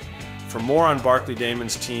Unsaid. For more on Barclay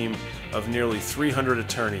Damon's team of nearly 300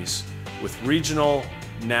 attorneys with regional,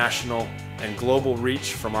 national, and global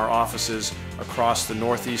reach from our offices across the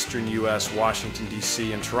northeastern U.S., Washington,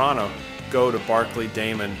 D.C., and Toronto, go to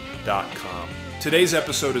barclaydamon.com. Today's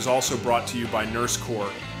episode is also brought to you by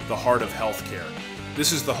NurseCore, the heart of healthcare.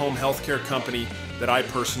 This is the home healthcare company that I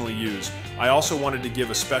personally use. I also wanted to give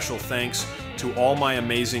a special thanks to all my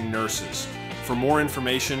amazing nurses. For more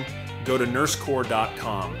information, go to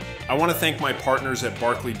nursecore.com. I want to thank my partners at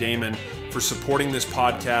Barclay Damon for supporting this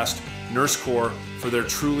podcast, NurseCore for their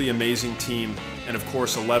truly amazing team, and of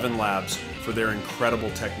course 11 Labs for their incredible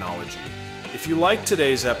technology. If you liked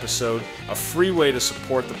today's episode, a free way to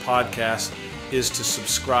support the podcast is to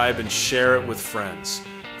subscribe and share it with friends.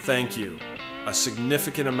 Thank you. A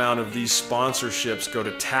significant amount of these sponsorships go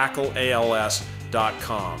to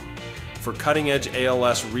tackleals.com. For cutting-edge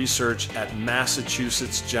ALS research at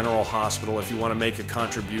Massachusetts General Hospital, if you want to make a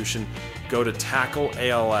contribution, go to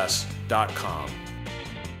tackleals.com.